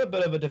 I'm a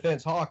bit of a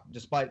defense hawk,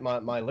 despite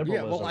my liberalism.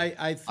 Yeah, well,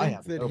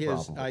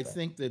 I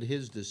think that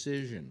his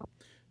decision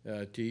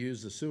to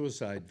use the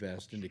suicide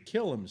vest and to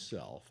kill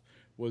himself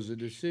was a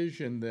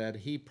decision that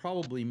he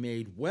probably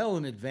made well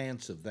in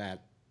advance of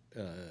that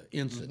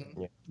incident.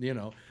 Mm-hmm. You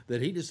know,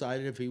 that he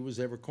decided if he was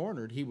ever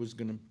cornered, he was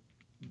going to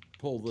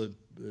pull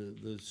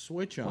the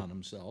switch on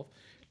himself.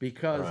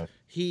 Because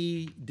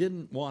he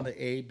didn't want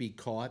to be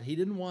caught. He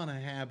didn't want to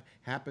have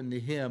happen to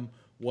him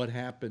what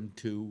happened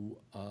to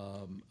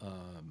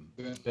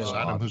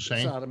Saddam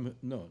Hussein.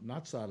 No,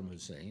 not Saddam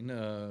Hussein.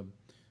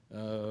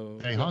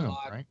 They hung him,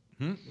 right?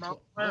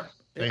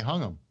 They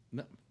hung him.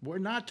 No, we're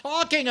not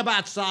talking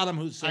about Saddam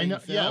Hussein. I know,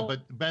 Phil. Yeah,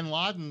 but Bin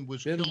Laden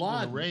was killed in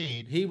a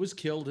raid. He was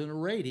killed in a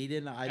raid. He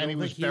didn't. He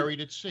was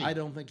buried at sea. I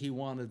don't think he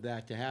wanted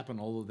that to happen.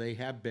 Although they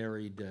have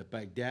buried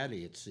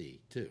Baghdadi at sea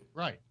too.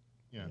 Right.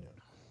 Yeah.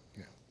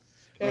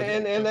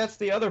 And that's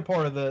the other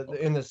part of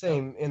in the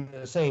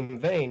same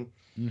vein.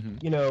 Mm-hmm.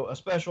 You know, a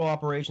special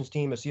operations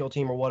team, a SEAL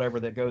team, or whatever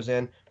that goes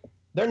in,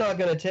 they're not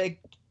going to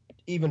take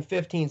even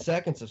 15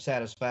 seconds of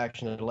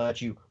satisfaction to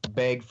let you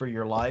beg for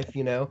your life.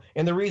 You know,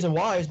 and the reason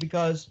why is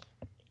because,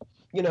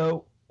 you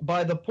know,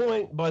 by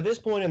this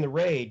point in the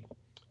raid,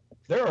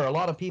 there are a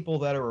lot of people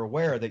that are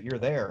aware that you're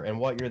there and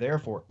what you're there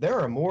for. There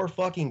are more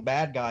fucking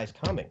bad guys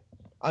coming.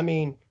 I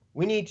mean,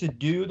 we need to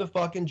do the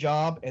fucking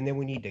job, and then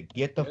we need to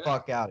get the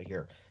fuck out of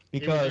here.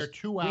 Because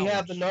we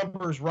have the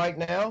numbers right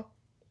now,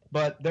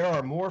 but there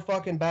are more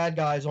fucking bad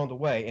guys on the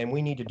way, and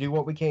we need to do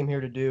what we came here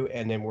to do,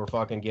 and then we're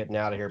fucking getting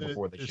out of here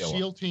before they show up. The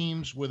SEAL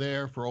teams were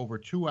there for over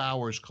 2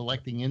 hours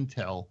collecting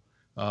intel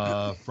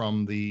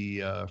from the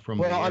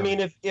Well, I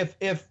mean,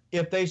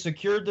 if they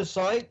secured the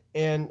site,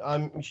 and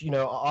you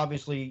know,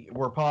 obviously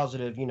we're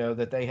positive, you know,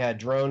 that they had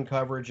drone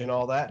coverage and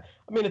all that.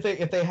 I mean,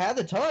 if they had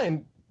the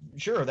time,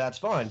 sure, that's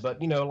fine.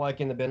 But you know, like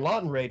in the Bin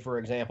Laden raid, for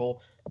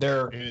example.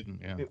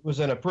 It was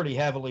in a pretty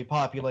heavily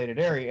populated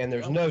area, and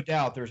there's no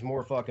doubt there's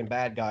more fucking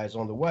bad guys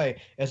on the way.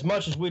 As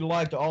much as we'd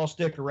like to all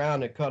stick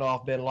around and cut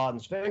off Bin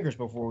Laden's fingers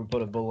before we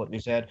put a bullet in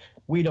his head,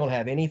 we don't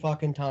have any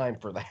fucking time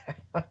for that.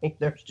 I mean,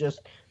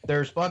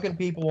 there's fucking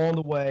people on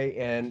the way,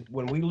 and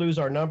when we lose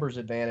our numbers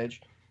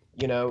advantage,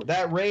 you know,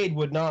 that raid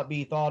would not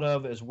be thought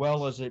of as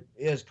well as it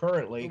is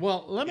currently.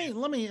 Well, let me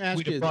ask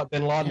you. We'd have brought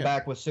Bin Laden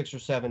back with 6 or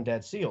 7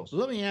 dead SEALs.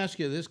 Let me ask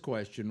you this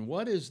question: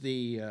 What is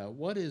the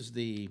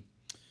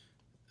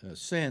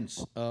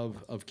sense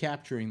of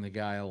capturing the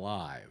guy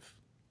alive?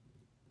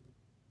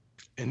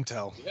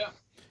 Intel. Yeah.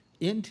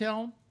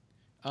 Intel?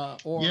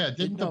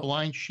 Didn't the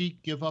Blind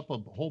Sheik give up a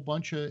whole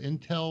bunch of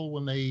intel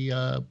when they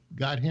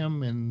got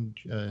him? And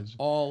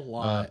all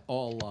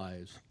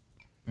lies.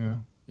 Yeah,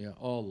 yeah,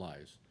 all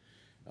lies.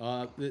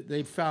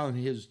 They found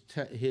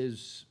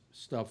his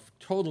stuff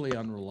totally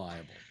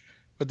unreliable.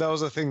 But that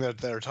was the thing that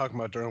they were talking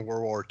about during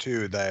World War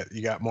II, that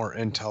you got more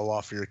intel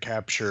off your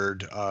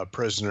captured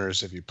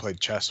prisoners if you played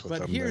chess with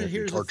them than if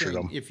you tortured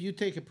them. If you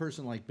take a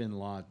person like Bin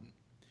Laden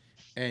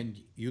and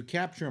you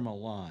capture him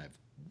alive,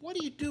 what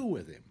do you do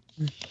with him?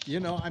 You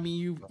know, I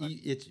mean,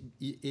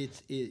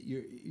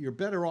 you're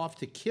better off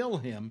to kill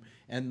him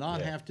and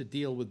not have to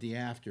deal with the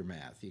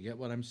aftermath. You get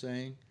what I'm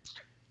saying?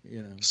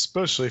 You know,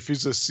 especially if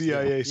he's a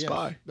CIA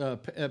spy.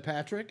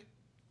 Patrick?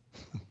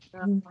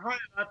 High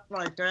up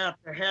like that,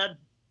 the head,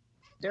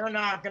 they're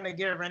not going to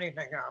give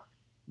anything up.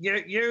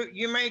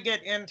 You may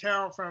get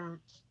intel from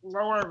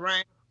lower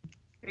rank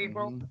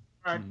people,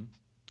 but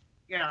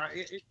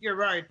you're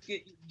right.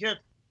 Just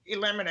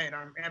eliminate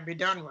them and be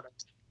done with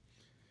it.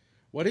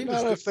 What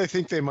if they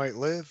think they might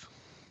live?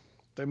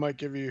 They might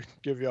give you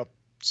up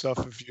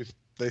stuff if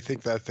they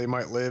think that they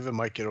might live and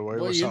might get away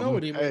with something.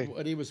 Well, you know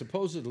what he was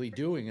supposedly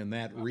doing in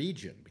that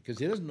region, because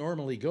he doesn't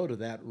normally go to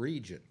that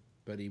region,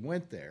 but he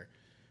went there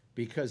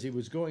because he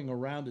was going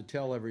around to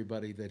tell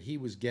everybody that he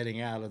was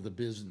getting out of the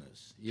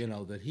business, you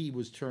know, that he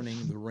was turning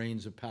the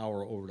reins of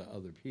power over to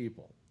other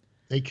people.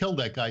 They killed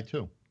that guy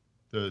too,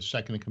 the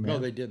second in command. No,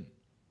 they didn't.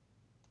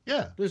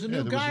 Yeah, there's a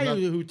new guy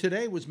who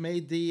today was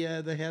made the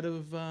head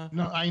of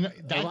no, I know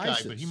that guy,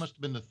 ISIS. But he must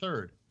have been the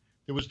third.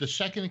 There was the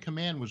second in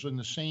command was in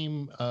the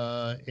same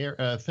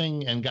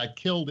thing and got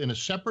killed in a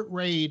separate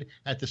raid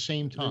at the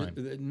same time.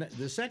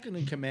 The second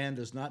in command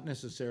does not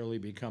necessarily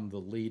become the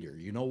leader.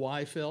 You know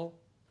why, Phil?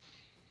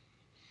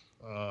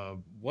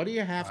 What do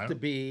you have to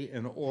be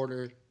in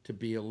order to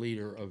be a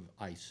leader of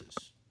ISIS?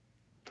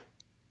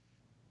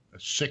 A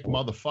sick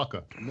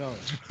motherfucker. No.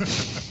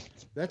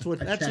 That's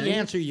the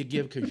answer you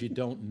give because you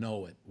don't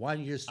know it. Why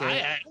don't you say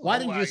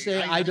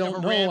I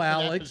don't know,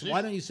 Alex?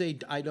 Why don't you say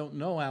I don't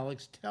know,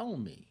 Alex? Tell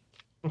me.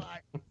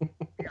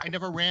 I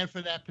never ran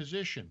for that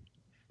position.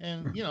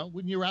 And, you know,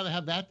 wouldn't you rather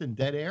have that than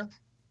dead air?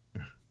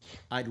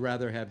 I'd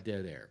rather have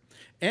dead air.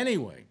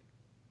 Anyway,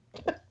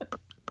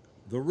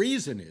 the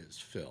reason is,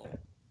 Phil,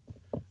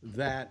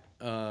 that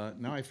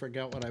now I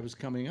forgot what I was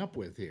coming up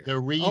with here. The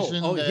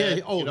reason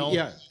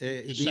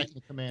second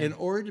in command. In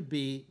order to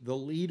be the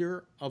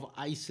leader of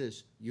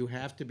ISIS, you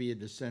have to be a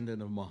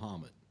descendant of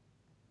Muhammad.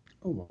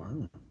 Oh,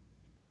 wow.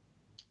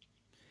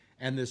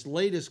 And this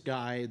latest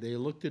guy, they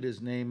looked at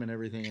his name and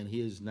everything, and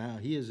he is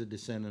a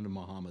descendant of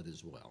Muhammad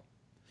as well.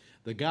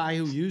 The guy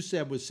who you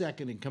said was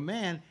second in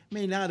command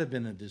may not have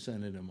been a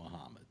descendant of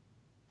Muhammad.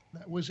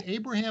 Was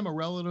Abraham a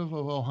relative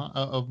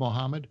of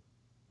Muhammad?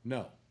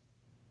 No.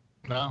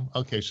 No?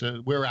 Okay,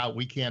 so we're out.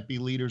 We can't be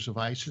leaders of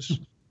ISIS?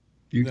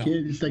 You can't.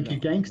 It's like a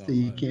gangster.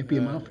 You can't be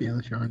a mafia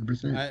unless you're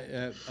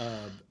 100%.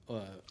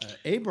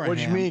 Abraham. What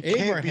do you mean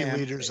can't be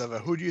leaders of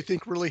it? Who do you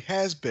think really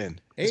has been?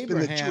 It's been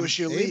the Jewish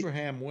elite.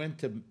 Abraham went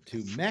to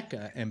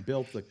Mecca and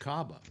built the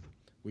Kaaba,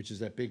 which is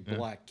that big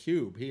black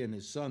cube. He and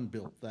his son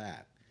built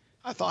that.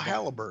 I thought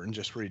Halliburton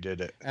just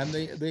redid it. And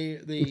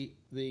the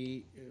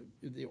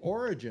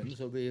origins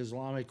of the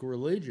Islamic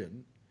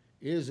religion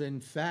is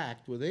in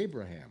fact with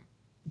Abraham,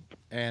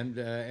 and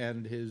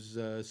his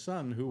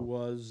son who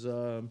was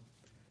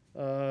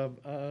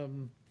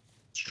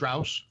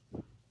Strauss.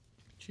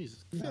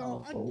 Jesus,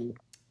 no.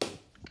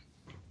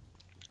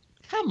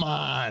 Come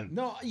on.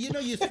 No,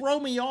 you throw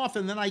me off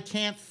and then I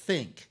can't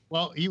think.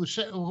 Well, he was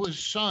his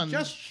son.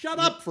 Just shut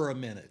up for a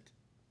minute.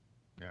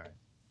 All right,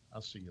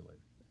 I'll see you later.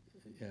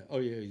 Yeah. Oh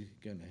yeah,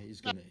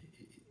 he's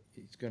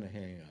gonna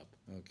hang up.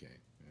 Okay.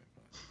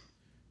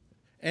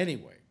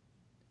 Anyway,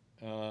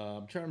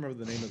 I'm trying to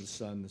remember the name of the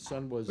son. The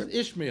son was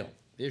Ishmael.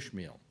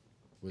 Ishmael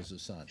was the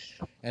son,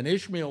 and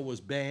Ishmael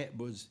was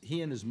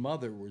he and his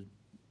mother were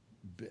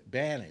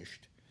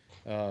banished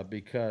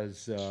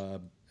because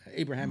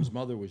Abraham's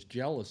mother was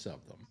jealous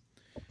of them,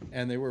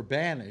 and they were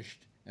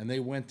banished, and they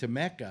went to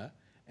Mecca,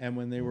 and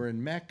when they were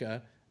in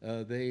Mecca,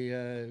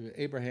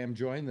 Abraham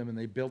joined them, and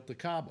they built the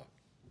Kaaba.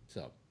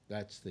 So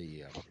that's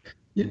the.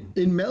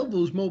 In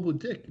Melville's Moby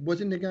Dick,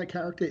 wasn't the guy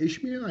character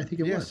Ishmael? I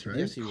think it was, right?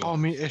 Yes, he was. Call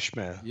me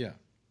Ishmael. Yeah.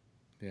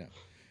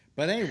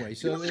 But anyway,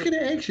 so I was going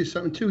to ask you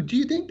something too. Do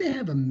you think they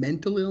have a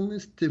mental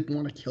illness to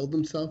want to kill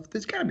themselves?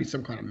 There's got to be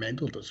some kind of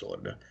mental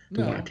disorder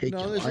to want to take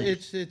your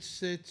life.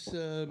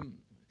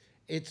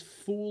 It's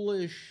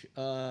foolish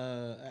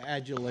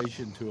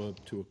adulation to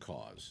a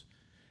cause.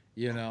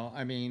 You know,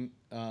 I mean,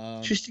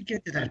 just to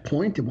get to that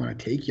point, they want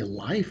to take your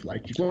life.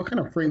 Like, what kind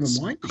of frame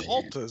of mind?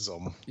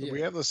 Cultism. Yeah.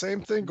 We have the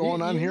same thing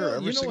going on here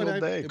every single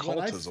day.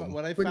 Cultism.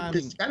 What I found,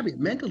 there's got to be a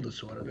mental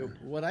disorder. Then.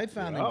 What I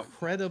found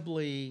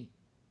incredibly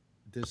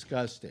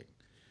disgusting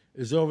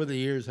is over the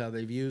years how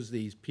they've used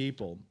these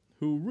people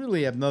who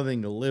really have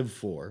nothing to live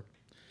for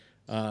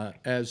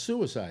as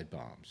suicide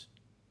bombs.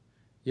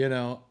 You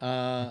know,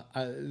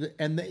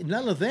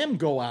 none of them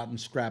go out and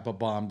scrap a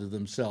bomb to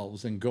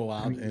themselves and go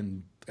out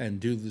and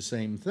do the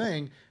same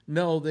thing.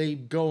 No, they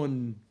go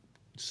and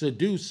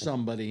seduce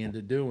somebody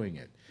into doing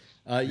it.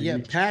 Yeah,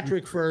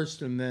 Patrick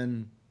first, and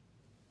then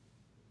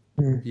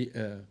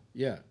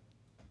yeah.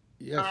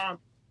 Yes.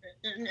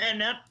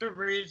 And that's the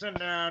reason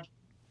that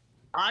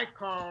I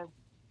called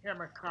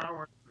him a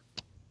coward,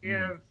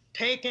 is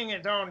taking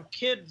his own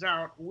kids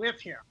out with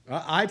him.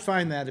 I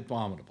find that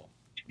abominable.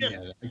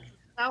 Yeah,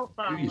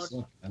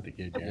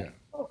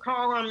 People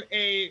call him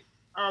a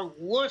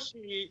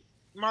wussy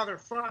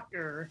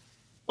motherfucker,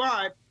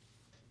 but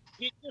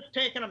he's just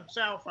taking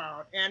himself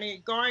out, and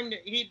he's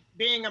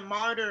being a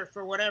martyr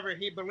for whatever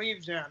he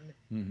believes in.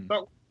 Mm-hmm.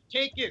 But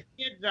take your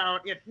kids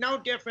out, it's no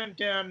different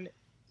than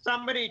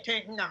somebody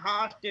taking a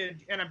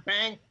hostage in a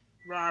bank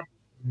robbery.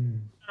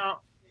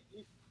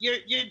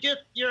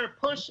 You're a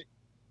pussy.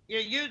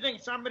 You're using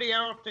somebody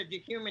else as a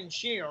human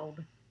shield,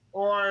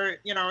 or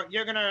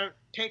you're gonna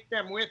take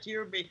them with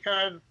you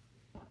because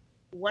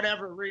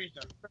whatever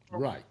reason. So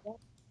right.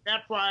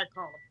 That's why I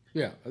call them.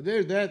 Yeah,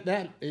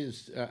 that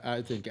is,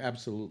 I think,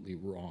 absolutely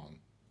wrong.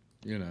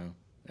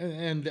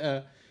 And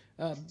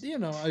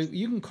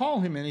you can call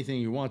him anything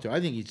you want to. I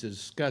think he's a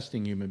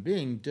disgusting human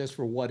being just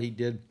for what he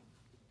did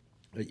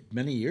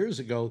many years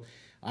ago.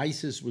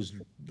 ISIS was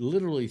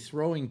literally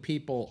throwing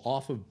people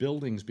off of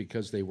buildings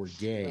because they were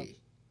gay.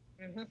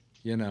 Mm-hmm.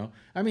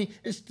 I mean,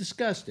 it's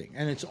disgusting,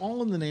 and it's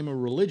all in the name of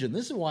religion.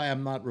 This is why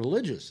I'm not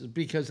religious, is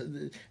because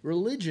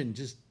religion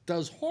just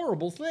does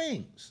horrible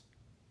things.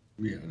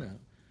 Yeah.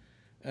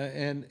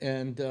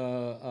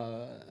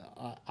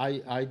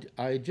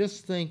 I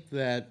just think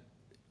that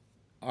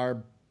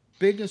our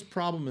biggest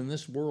problem in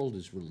this world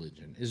is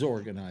religion, is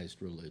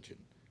organized religion.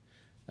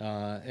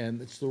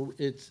 And it's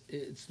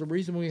the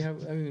reason we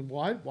have. I mean,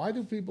 why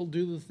do people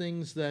do the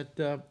things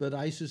that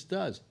ISIS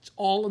does? It's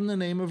all in the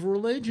name of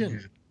religion.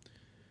 Yeah.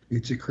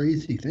 It's a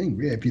crazy thing.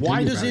 Yeah, if you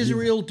why does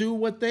Israel do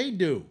what they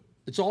do?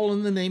 It's all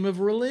in the name of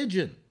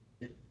religion.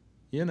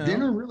 They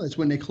don't realize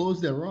when they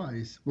close their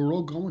eyes, we're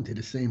all going to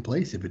the same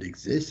place if it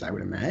exists. I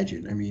would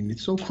imagine. I mean,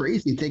 it's so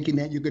crazy thinking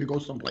that you're going to go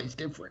someplace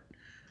different.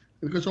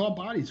 Because our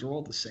bodies are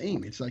all the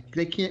same. It's like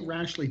they can't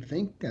rationally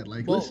think that.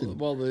 Like, listen.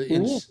 Well,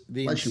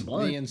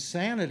 the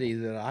insanity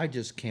that I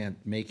just can't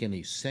make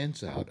any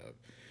sense out of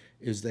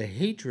is the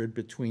hatred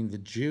between the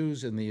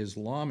Jews and the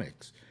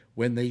Islamics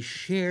when they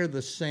share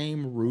the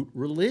same root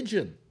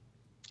religion.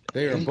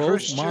 They are both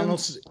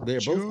Jews.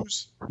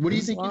 What do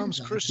you think?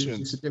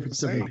 Christians. It's a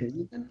difference of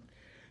opinion.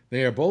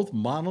 They are both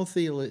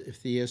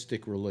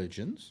monotheistic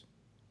religions.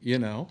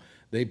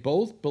 They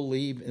both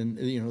believe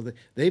in.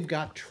 They've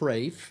got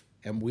treif.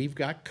 And we've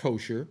got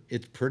kosher.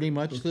 It's pretty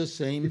much the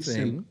same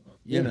thing,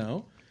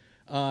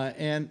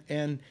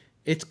 and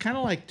it's kind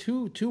of like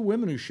two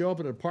women who show up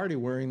at a party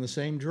wearing the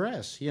same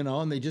dress,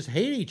 and they just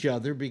hate each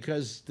other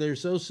because they're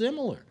so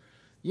similar.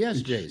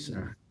 Yes,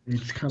 Jason.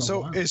 It's kind of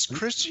so. wild. Is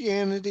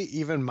Christianity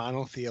even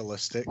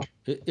monotheistic?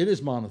 It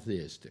is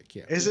monotheistic.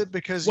 Yeah. Is it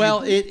because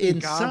in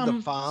God some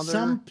the Father,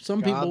 some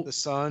God people, the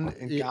Son,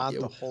 and God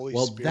the Holy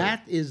Well, Spirit?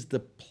 that is the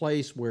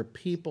place where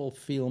people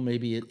feel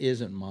maybe it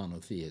isn't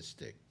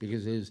monotheistic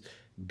because it is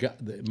God,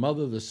 the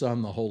Mother, the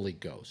Son, the Holy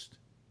Ghost.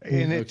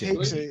 And it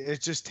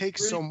just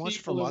takes so much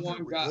from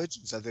other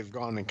religions that they've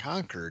gone and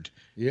conquered.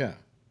 Yeah.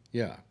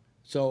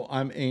 So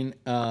I mean,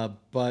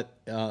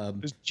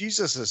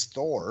 Jesus is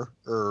Thor,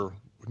 or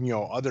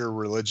other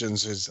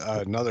religions is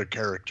another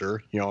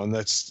character, and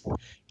that's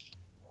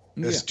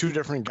two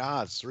different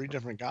gods, three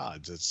different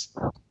gods. It's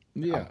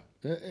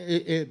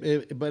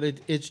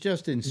it's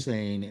just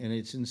insane, and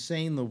it's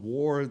insane the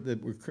war that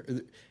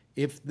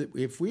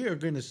if we are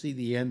going to see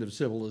the end of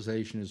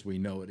civilization as we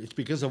know it, it's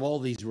because of all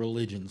these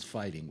religions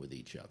fighting with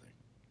each other,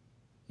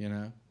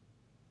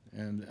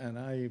 and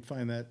I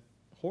find that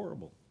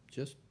horrible,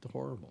 just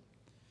horrible.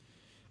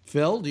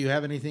 Phil, do you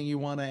have anything you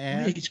want to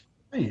add? He's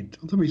quiet.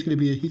 Don't tell me he's going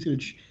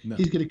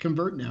to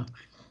convert now.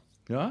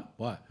 Huh?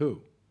 What?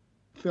 Who?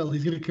 Phil,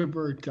 he's going to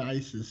convert to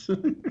ISIS.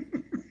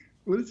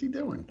 What is he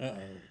doing?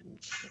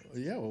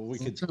 Yeah, well, we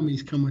could tell me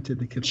he's coming to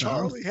the Catholic.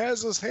 Charlie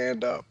has his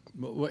hand up.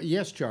 Well,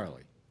 yes,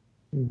 Charlie.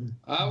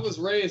 I was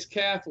raised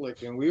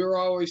Catholic, and we were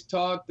always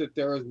taught that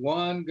there is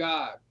one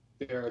God.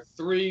 There are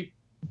three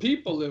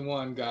people in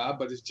one God,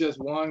 but it's just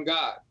one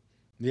God.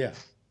 Yeah.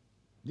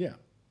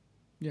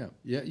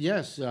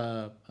 Yes,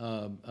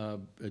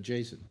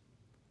 Jason.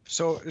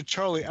 So,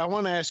 Charlie, I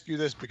want to ask you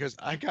this because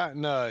I got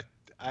in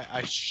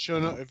I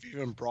shouldn't have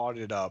even brought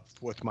it up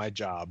with my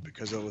job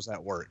because it was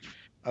at work.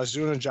 I was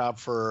doing a job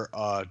for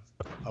a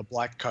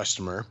black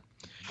customer,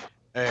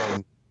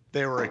 and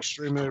they were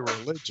extremely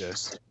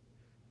religious.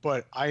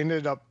 But I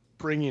ended up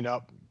bringing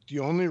up the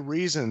only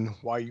reason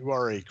why you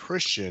are a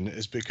Christian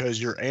is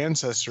because your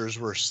ancestors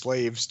were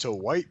slaves to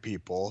white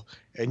people,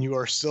 and you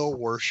are still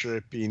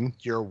worshiping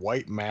your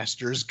white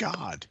master's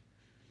God.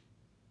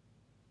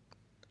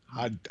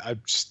 I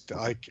just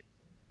like.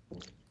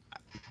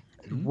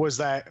 Was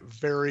that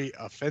very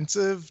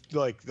offensive?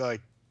 Like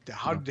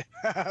how do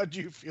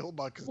you feel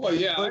about? Well,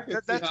 yeah, I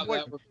can see how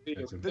that would be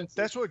offensive.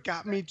 That's what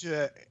got me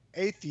to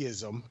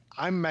atheism.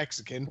 I'm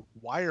Mexican.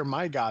 Why are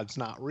my gods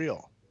not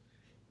real?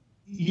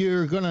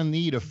 you're going to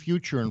need a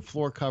future in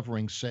floor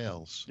covering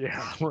sales.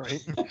 Yeah,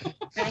 right.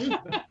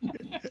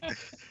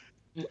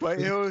 But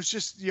it was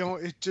just,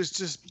 it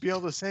just be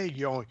able to say,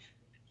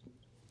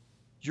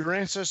 your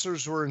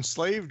ancestors were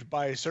enslaved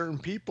by certain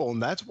people,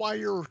 and that's why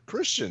you're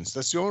Christians.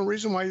 That's the only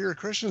reason why you're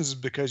Christians, is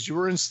because you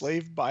were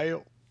enslaved by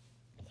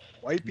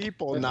white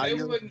people. But they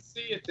wouldn't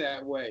see it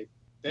that way.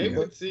 They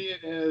would see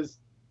it as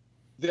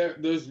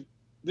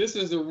this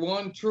is the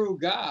one true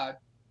God,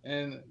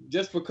 and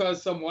just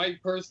because some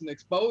white person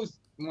exposed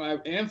my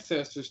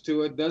ancestors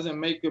to it doesn't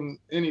make them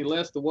any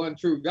less the one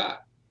true God.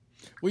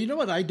 Well, you know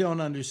what I don't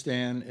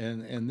understand,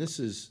 and this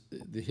is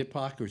the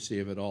hypocrisy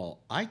of it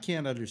all. I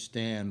can't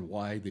understand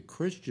why the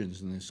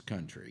Christians in this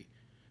country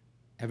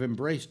have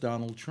embraced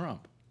Donald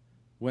Trump,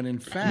 when in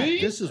fact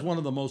this is one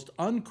of the most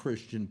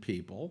unchristian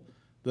people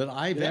that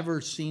I've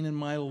ever seen in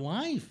my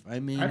life. I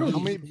mean, I don't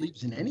think he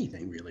believes in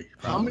anything, really.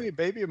 How many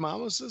baby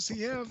mamas does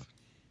he have?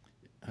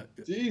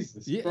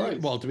 Jesus Christ.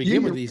 Well, to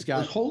begin with, he's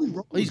got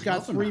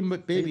 3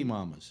 baby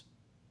mamas.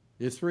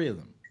 There's 3 of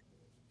them.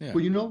 Yeah.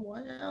 Well, you know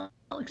why,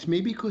 Alex?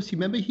 Maybe because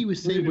remember he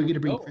was saying we're going to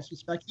bring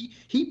Christmas back.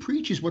 He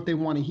preaches what they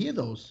want to hear.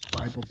 Those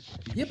Bible.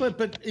 Yeah,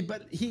 but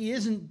he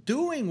isn't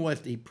doing what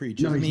he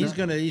preaches. No, he's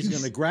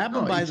gonna grab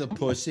him by the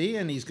pussy,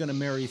 and he's gonna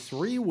marry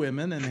 3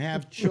 women and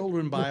have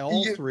children by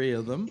all 3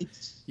 of them.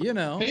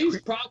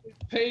 He's probably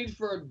paid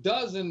for a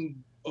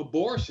dozen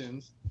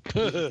abortions.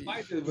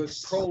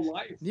 Was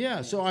pro-life.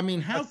 Yeah, so I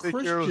mean, how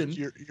Christian?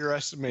 You're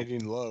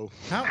estimating low.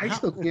 I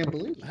still can't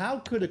believe it. How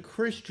could a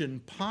Christian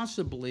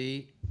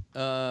possibly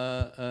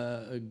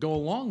go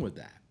along with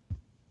that?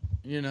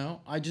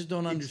 I just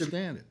don't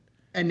understand it.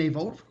 And they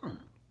vote for him.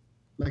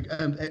 Like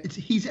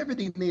he's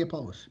everything they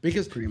oppose.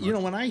 Because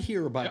when I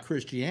hear about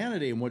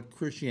Christianity and what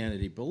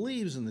Christianity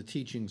believes and the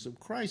teachings of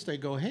Christ, I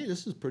go, hey,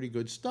 this is pretty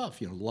good stuff.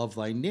 Love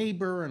thy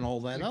neighbor and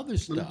all that other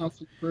stuff.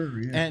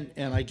 And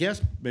I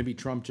guess maybe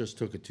Trump just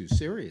took it too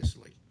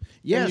seriously.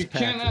 Yes, and you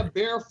cannot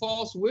bear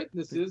false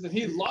witnesses, and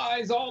he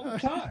lies all the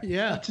time.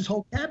 Yeah, that's his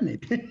whole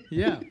cabinet.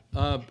 Yeah,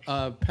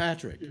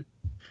 Patrick.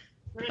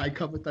 I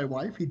covered thy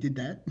wife. He did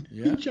that.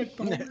 Yeah. He checked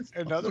all this.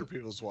 And other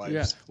people's wives.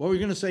 Yeah. What were we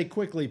going to say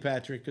quickly,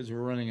 Patrick, because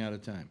we're running out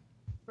of time?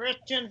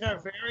 Christians are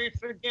very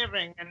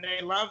forgiving, and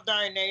they love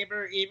thy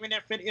neighbor, even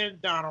if it is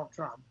Donald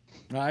Trump.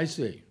 I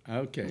see.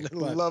 Okay.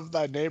 Love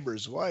thy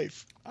neighbor's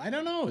wife. I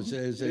don't know.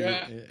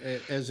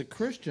 As a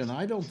Christian,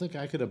 I don't think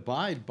I could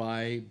abide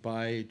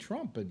by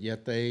Trump, but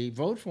yet they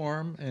vote for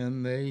him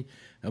and they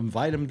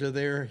invite him to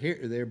their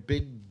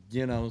big,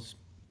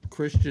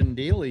 Christian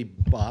dealy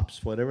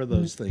bops, whatever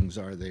those things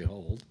are they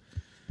hold.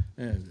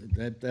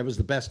 That was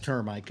the best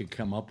term I could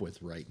come up with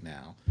right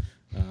now.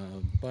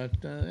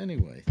 But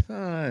anyway,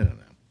 I don't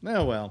know.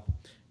 Oh, well,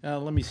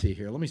 let me see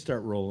here. Let me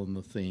start rolling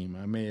the theme.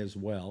 I may as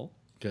well,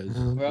 because...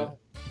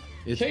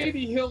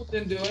 Katie Hill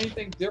didn't do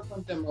anything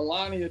different than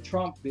Melania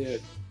Trump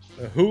did.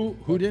 Who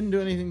didn't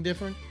do anything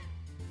different?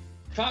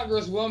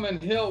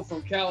 Congresswoman Hill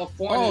from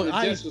California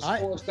that just was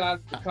forced out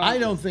of the Congress. I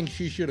don't think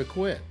she should have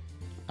quit.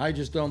 I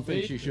just don't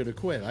think she should have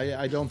quit.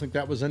 I don't think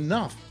that was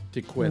enough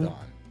to quit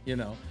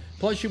on,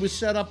 Plus, she was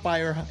set up by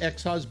her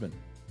ex-husband,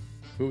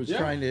 who was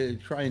trying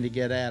to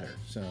get at her.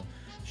 So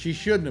she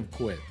shouldn't have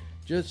quit.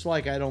 Just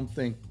like I don't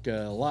think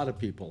a lot of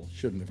people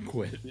shouldn't have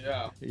quit.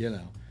 Yeah.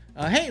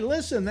 Hey,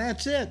 listen,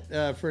 that's it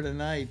for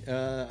tonight.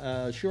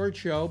 Short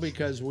show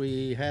because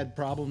we had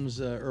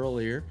problems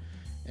earlier.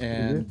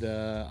 And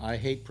I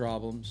hate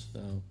problems,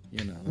 so,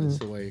 that's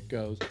the way it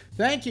goes.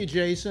 Thank you,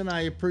 Jason.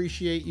 I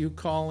appreciate you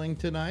calling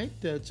tonight.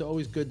 It's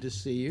always good to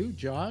see you.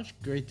 Josh,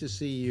 great to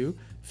see you.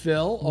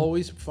 Phil,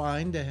 always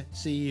fine to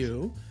see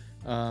you.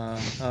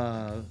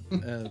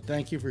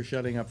 Thank you for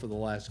shutting up for the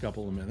last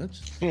couple of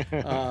minutes.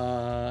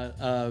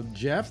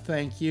 Jeff,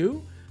 thank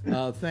you.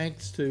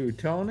 Thanks to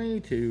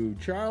Tony, to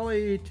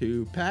Charlie,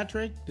 to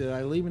Patrick. Did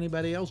I leave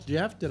anybody else?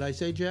 Jeff, did I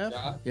say Jeff?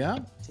 Yeah?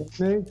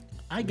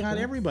 I got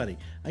everybody.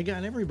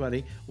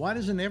 Why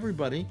doesn't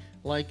everybody,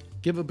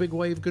 give a big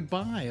wave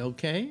goodbye,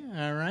 okay?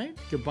 All right?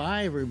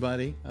 Goodbye,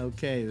 everybody.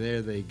 Okay,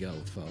 there they go,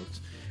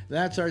 folks.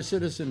 That's our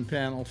citizen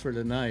panel for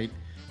tonight.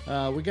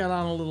 We got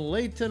on a little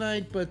late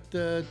tonight, but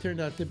turned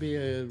out to be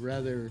a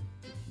rather...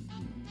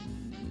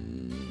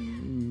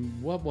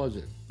 what was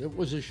it? It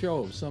was a show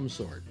of some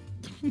sort.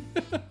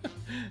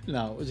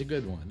 No, it was a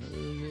good one.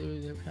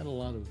 It had a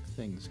lot of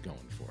things going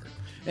for it.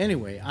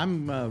 Anyway,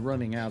 I'm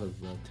running out of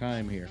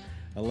time here.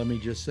 Let me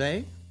just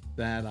say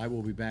that I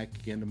will be back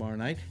again tomorrow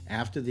night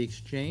after the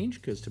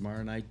exchange, because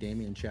tomorrow night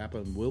Damian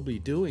Chapman will be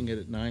doing it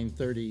at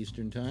 9:30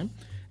 Eastern Time.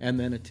 And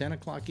then at 10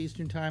 o'clock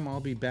Eastern Time, I'll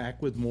be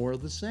back with more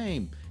of the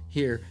same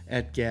here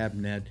at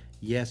GabNet.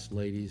 Yes,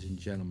 ladies and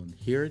gentlemen,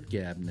 here at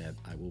GabNet,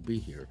 I will be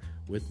here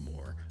with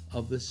more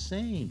of the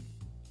same.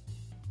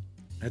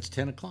 That's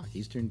 10 o'clock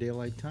Eastern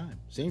Daylight Time.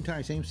 Same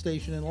time, same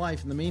station in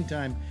life. In the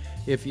meantime,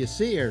 if you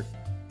see her,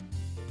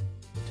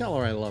 tell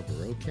her I love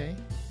her, okay?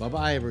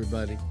 Bye-bye,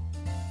 everybody.